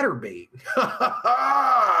Chatterbait?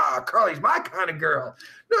 Carly's my kind of girl.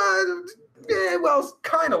 Yeah, well, it's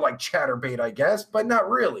kind of like Chatterbait, I guess, but not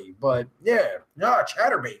really. But yeah,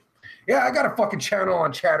 Chatterbait. Yeah, I got a fucking channel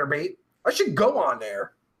on Chatterbait. I should go on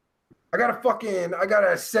there. I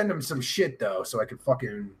gotta send him some shit, though, so I could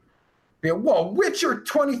fucking be, whoa, Witcher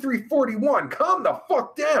 2341, calm the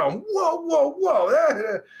fuck down. Whoa.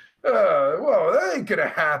 That ain't gonna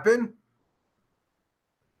happen.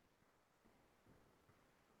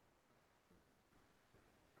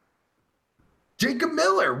 Jacob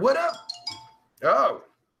Miller, what up? Oh,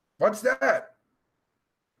 what's that?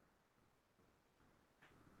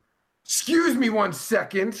 Excuse me 1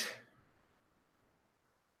 second.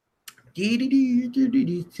 Why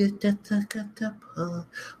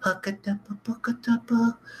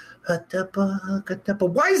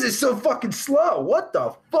is it so fucking slow? What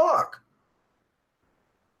the fuck?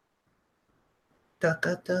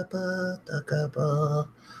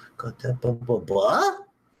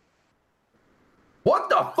 What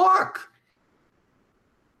the fuck?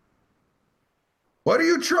 What are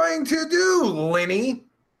you trying to do, Lenny?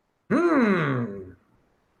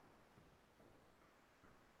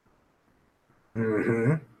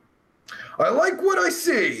 I like what I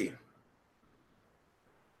see.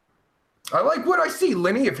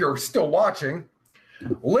 Lenny, if you're still watching.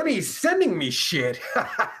 Lenny's sending me shit.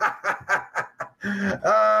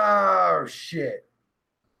 Oh, shit.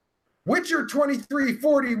 Witcher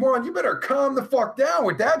 2341, you better calm the fuck down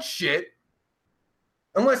with that shit.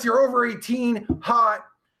 Unless you're over 18, hot,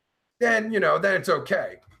 then, then it's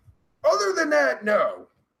okay. Other than that, no.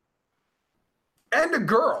 And a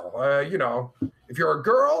girl, if you're a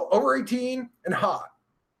girl, over 18, and hot,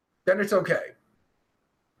 then it's okay.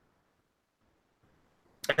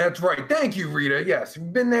 That's right. Thank you, Rita. Yes,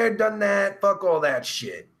 been there, done that. Fuck all that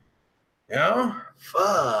shit.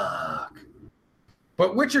 Fuck.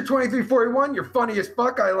 But Witcher 2341, you're funny as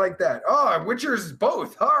fuck. I like that. Oh, Witcher's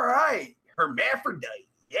both. All right. Hermaphrodite.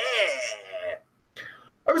 Yeah.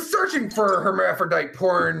 I was searching for hermaphrodite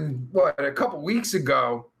porn, a couple weeks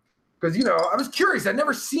ago. Because, I was curious. I'd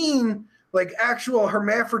never seen, actual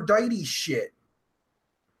hermaphrodite shit.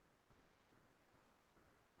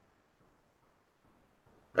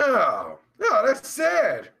 Oh, that's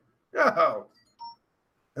sad. Oh.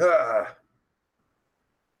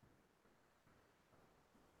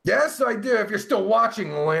 Yes, I do. If you're still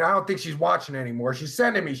watching, Elaine, I don't think she's watching anymore. She's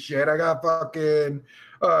sending me shit. I got fucking,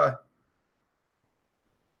 I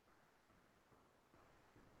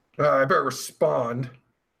better respond.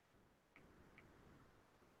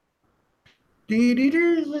 And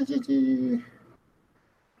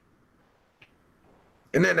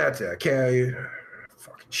then that's it. Okay.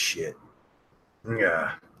 Fucking shit.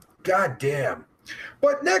 Yeah. God damn.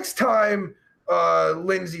 But next time,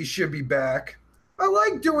 Lindsay should be back. I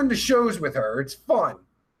like doing the shows with her. It's fun.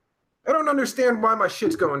 I don't understand why my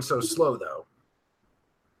shit's going so slow, though.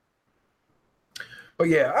 But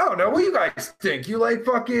yeah, I don't know. What do you guys think? You like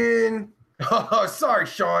fucking... Oh, sorry,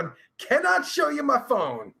 Sean. Cannot show you my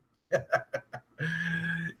phone.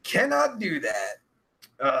 Cannot do that.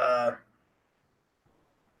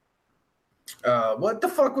 What the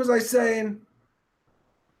fuck was I saying?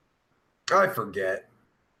 I forget.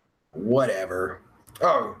 Whatever.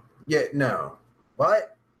 Oh, yeah, no.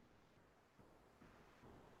 What?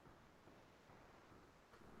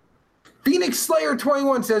 Phoenix Slayer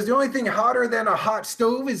 21 says the only thing hotter than a hot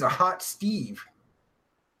stove is a hot Steve.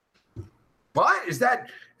 What is that?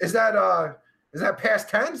 Is that past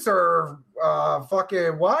tense or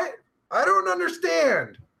fucking what? I don't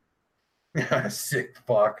understand. Sick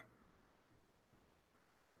fuck.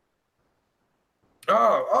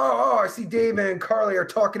 Oh, I see Dave and Carly are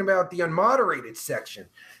talking about the unmoderated section.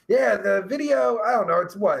 Yeah, the video, I don't know,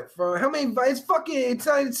 it's what? From how many,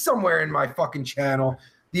 it's somewhere in my fucking channel,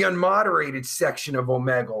 the unmoderated section of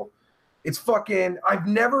Omegle. It's fucking, I've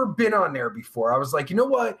never been on there before. I was like, you know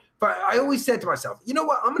what? But I always said to myself, you know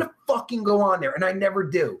what? I'm going to fucking go on there. And I never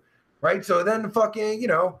do. Right? So then fucking,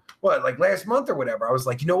 like last month or whatever, I was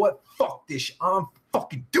like, you know what? Fuck this. I'm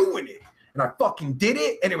fucking doing it. And I fucking did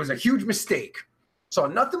it. And it was a huge mistake. Saw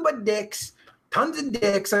nothing but dicks, tons of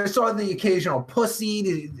dicks. I saw the occasional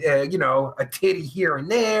pussy, a titty here and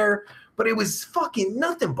there. But it was fucking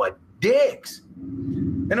nothing but dicks.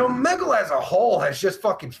 And Omegle as a whole has just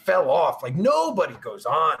fucking fell off. Like, nobody goes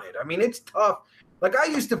on it. I mean, it's tough. Like, I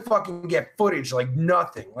used to fucking get footage like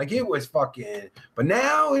nothing. Like, it was fucking... But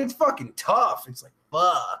now it's fucking tough. It's like,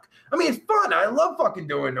 fuck. I mean, it's fun. I love fucking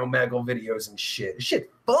doing Omegle videos and shit. This shit's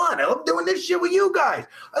fun. I love doing this shit with you guys.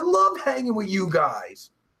 I love hanging with you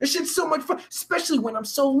guys. This shit's so much fun. Especially when I'm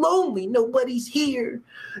so lonely. Nobody's here.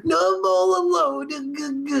 No, I'm all alone.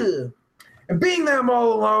 And being that I'm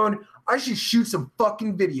all alone... I should shoot some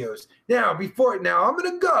fucking videos. Now, I'm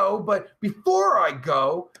going to go, but before I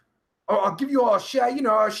go, I'll give you all a shout,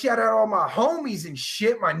 I'll shout out all my homies and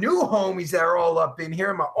shit, my new homies that are all up in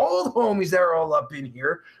here, my old homies that are all up in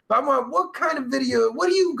here. But I want, what kind of video, what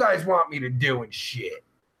do you guys want me to do and shit?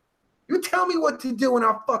 You tell me what to do and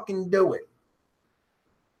I'll fucking do it.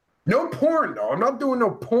 No porn, though. I'm not doing no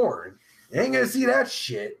porn. You ain't going to see that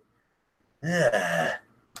shit.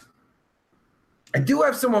 I do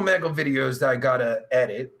have some Omegle videos that I gotta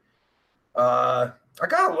edit. I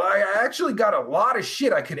actually got a lot of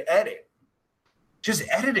shit I could edit. Just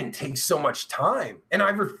editing takes so much time. And I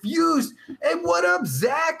refuse. Hey, what up,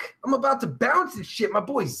 Zach? I'm about to bounce this shit. My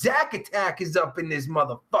boy Zach Attack is up in this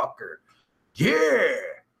motherfucker. Yeah.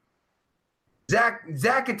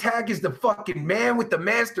 Zach Attack is the fucking man with the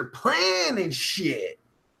master plan and shit.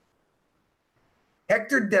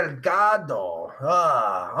 Hector Delgado.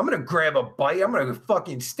 I'm going to grab a bite. I'm going to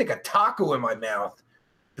fucking stick a taco in my mouth.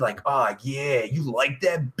 Be like, oh, yeah, you like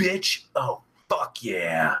that, bitch? Oh, fuck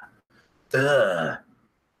yeah. Yeah,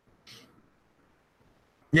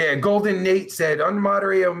 Golden Nate said,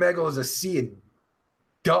 unmoderated Omegle is a sea of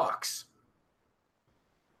ducks.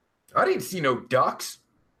 I didn't see no ducks.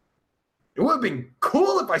 It would have been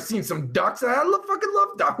cool if I seen some ducks. I fucking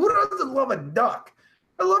love ducks. Who doesn't love a duck?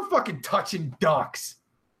 I love fucking touching ducks.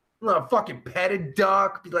 I love fucking pet a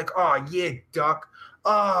duck. Be like, oh, yeah, duck.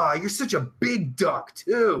 Oh, you're such a big duck,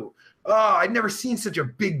 too. Oh, I'd never seen such a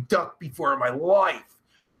big duck before in my life.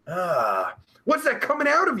 What's that coming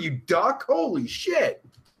out of you, duck? Holy shit.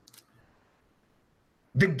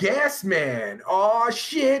 The Gas Man. Oh,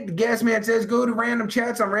 shit. The Gas Man says, go to random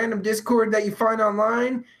chats on random Discord that you find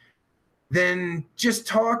online. Then just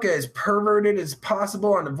talk as perverted as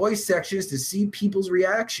possible on the voice sections to see people's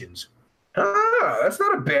reactions. That's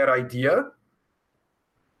not a bad idea.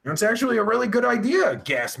 That's actually a really good idea,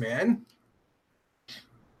 Gas Man.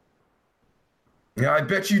 Yeah, I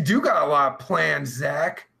bet you do got a lot of plans,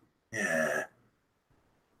 Zach. Yeah.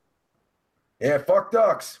 Yeah, fuck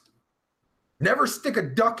ducks. Never stick a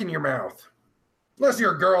duck in your mouth. Unless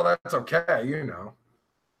you're a girl, that's okay,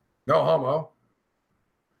 No homo.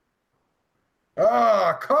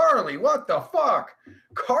 Carly, what the fuck?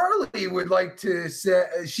 Carly would like to say,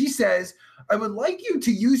 she says, I would like you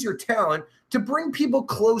to use your talent to bring people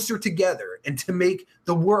closer together and to make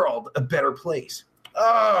the world a better place.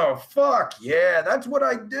 Oh, fuck yeah, that's what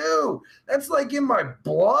I do. That's like in my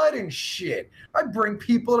blood and shit. I bring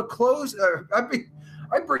people to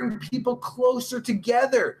I bring people closer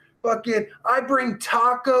together. Fucking, I bring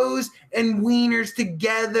tacos and wieners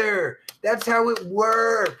together. That's how it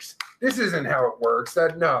works. This isn't how it works.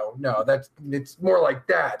 It's more like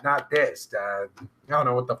that, not this. I don't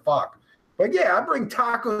know what the fuck. But yeah, I bring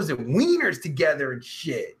tacos and wieners together and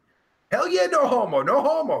shit. Hell yeah, no homo, no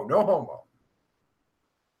homo, no homo.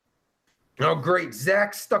 Oh, great.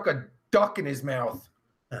 Zach stuck a duck in his mouth.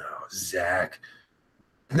 Oh, Zach.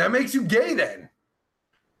 That makes you gay then.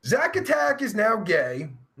 Zach Attack is now gay.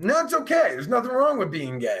 No, it's okay. There's nothing wrong with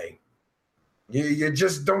being gay. You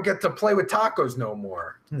just don't get to play with tacos no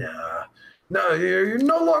more. Nah. No, you're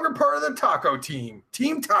no longer part of the taco team.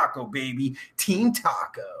 Team Taco, baby. Team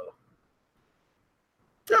Taco.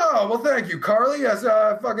 Oh, well, thank you, Carly. Yes,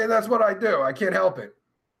 fucking, that's what I do. I can't help it.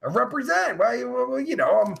 I represent. Well, you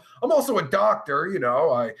know, I'm also a doctor. You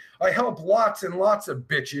know, I help lots and lots of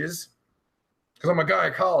bitches because I'm a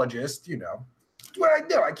gynecologist. You know, that's what I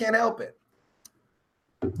do. I can't help it.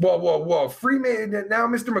 Whoa. Freemason. Now,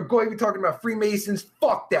 Mr. McGoy, we talking about Freemasons?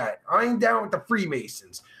 Fuck that. I ain't down with the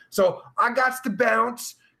Freemasons. So I got to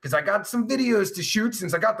bounce because I got some videos to shoot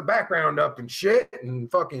since I got the background up and shit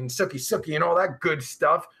and fucking sucky and all that good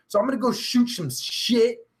stuff. So I'm going to go shoot some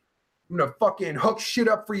shit. I'm going to fucking hook shit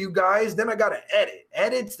up for you guys. Then I got to edit.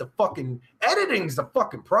 Editing's the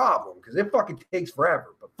fucking problem because it fucking takes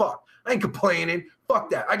forever. But fuck, I ain't complaining.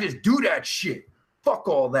 Fuck that. I just do that shit. Fuck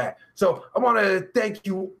all that. So I want to thank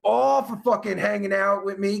you all for fucking hanging out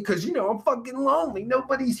with me because, you know, I'm fucking lonely.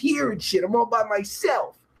 Nobody's here and shit. I'm all by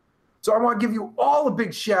myself. So I want to give you all a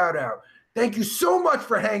big shout out. Thank you so much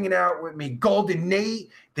for hanging out with me. Golden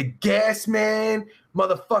Nate, the Gas Man,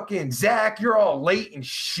 motherfucking Zach, you're all late and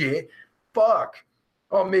shit. Fuck.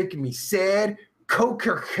 All making me sad.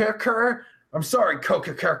 Coker. I'm sorry,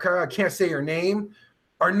 Coker. I can't say your name.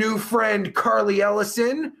 Our new friend, Carly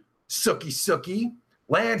Ellison. Sookie.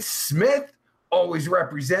 Lance Smith, always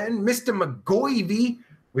representing. Mr. McGoivy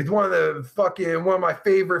with one of my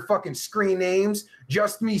favorite fucking screen names.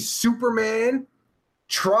 Just Me Superman.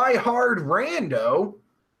 Try Hard Rando.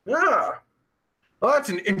 Well, that's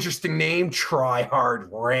an interesting name. Try Hard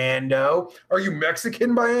Rando. Are you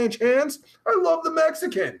Mexican by any chance? I love the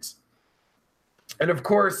Mexicans. And of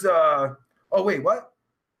course, wait, what?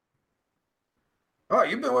 Oh,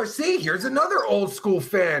 here's another old school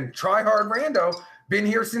fan. Try Hard Rando. Been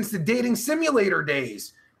here since the dating simulator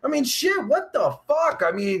days. I mean, shit, what the fuck?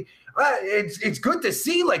 I mean, it's good to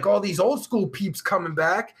see like all these old school peeps coming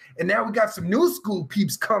back. And now we got some new school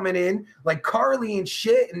peeps coming in, like Carly and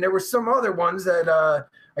shit. And there were some other ones that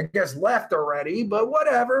I guess left already. But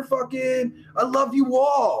whatever, fucking, I love you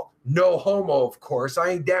all. No homo, of course.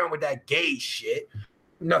 I ain't down with that gay shit.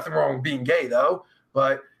 Nothing wrong with being gay, though.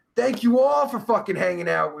 But thank you all for fucking hanging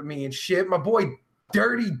out with me and shit. My boy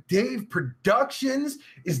Dirty Dave Productions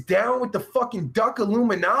is down with the fucking Duck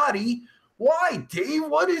Illuminati. Why, Dave?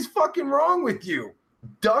 What is fucking wrong with you?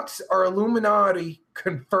 Ducks are Illuminati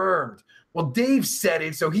confirmed. Well, Dave said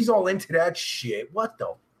it, so he's all into that shit. What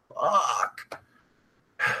the fuck?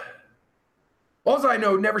 All I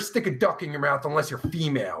know, never stick a duck in your mouth unless you're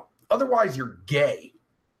female. Otherwise, you're gay.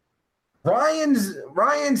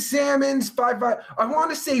 Ryan Salmons 55. I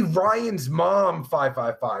want to say Ryan's mom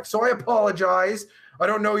 555. So I apologize. I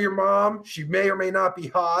don't know your mom. She may or may not be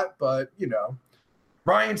hot, but you know.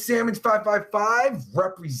 Ryan Salmons 555.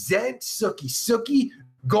 Represent Sookie.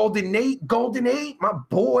 Golden Nate, my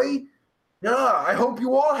boy. I hope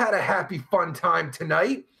you all had a happy, fun time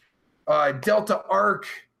tonight. Delta Arc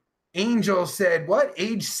Angel said, what?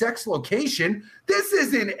 Age, sex, location? This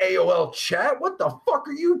isn't AOL chat. What the fuck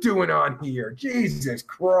are you doing on here? Jesus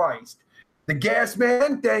Christ. The Gas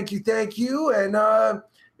Man, thank you. And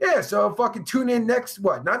yeah, so fucking tune in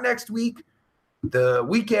not next week, the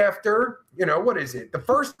week after. You know, what is it? The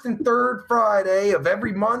first and third Friday of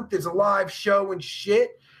every month is a live show and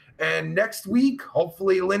shit. And next week,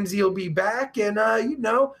 hopefully Lindsay will be back. And, you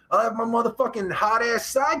know, I'll have my motherfucking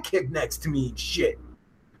hot-ass sidekick next to me and shit.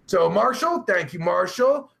 So, Marshall, thank you,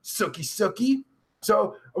 Marshall. Sookie.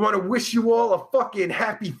 So, I want to wish you all a fucking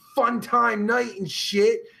happy, fun time night and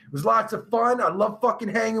shit. It was lots of fun. I love fucking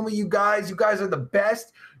hanging with you guys. You guys are the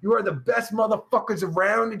best. You are the best motherfuckers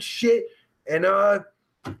around and shit. And,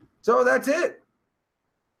 so that's it.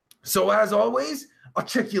 So, as always, I'll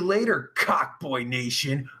check you later, Cockboy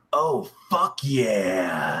Nation. Oh, fuck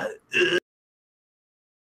yeah.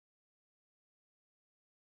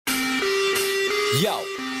 Yo.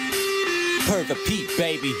 Perva Pete,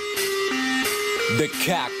 baby. The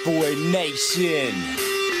Cockboy Nation.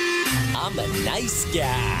 I'm a nice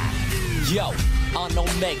guy. Yo, on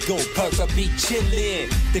Omega, Perva Pete chillin'.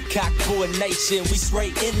 The Cockboy Nation, we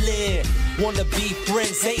straight inland. Wanna be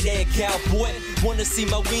friends, hey there, cowboy. Wanna see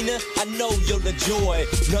my wiener? I know you'll enjoy.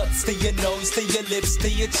 Nuts to your nose, to your lips, to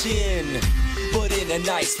your chin. But in a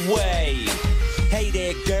nice way. Hey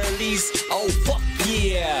there, girlies. Oh, fuck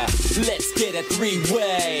yeah. Let's get a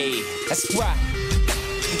three-way. That's right.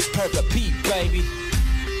 Perva Pete, baby.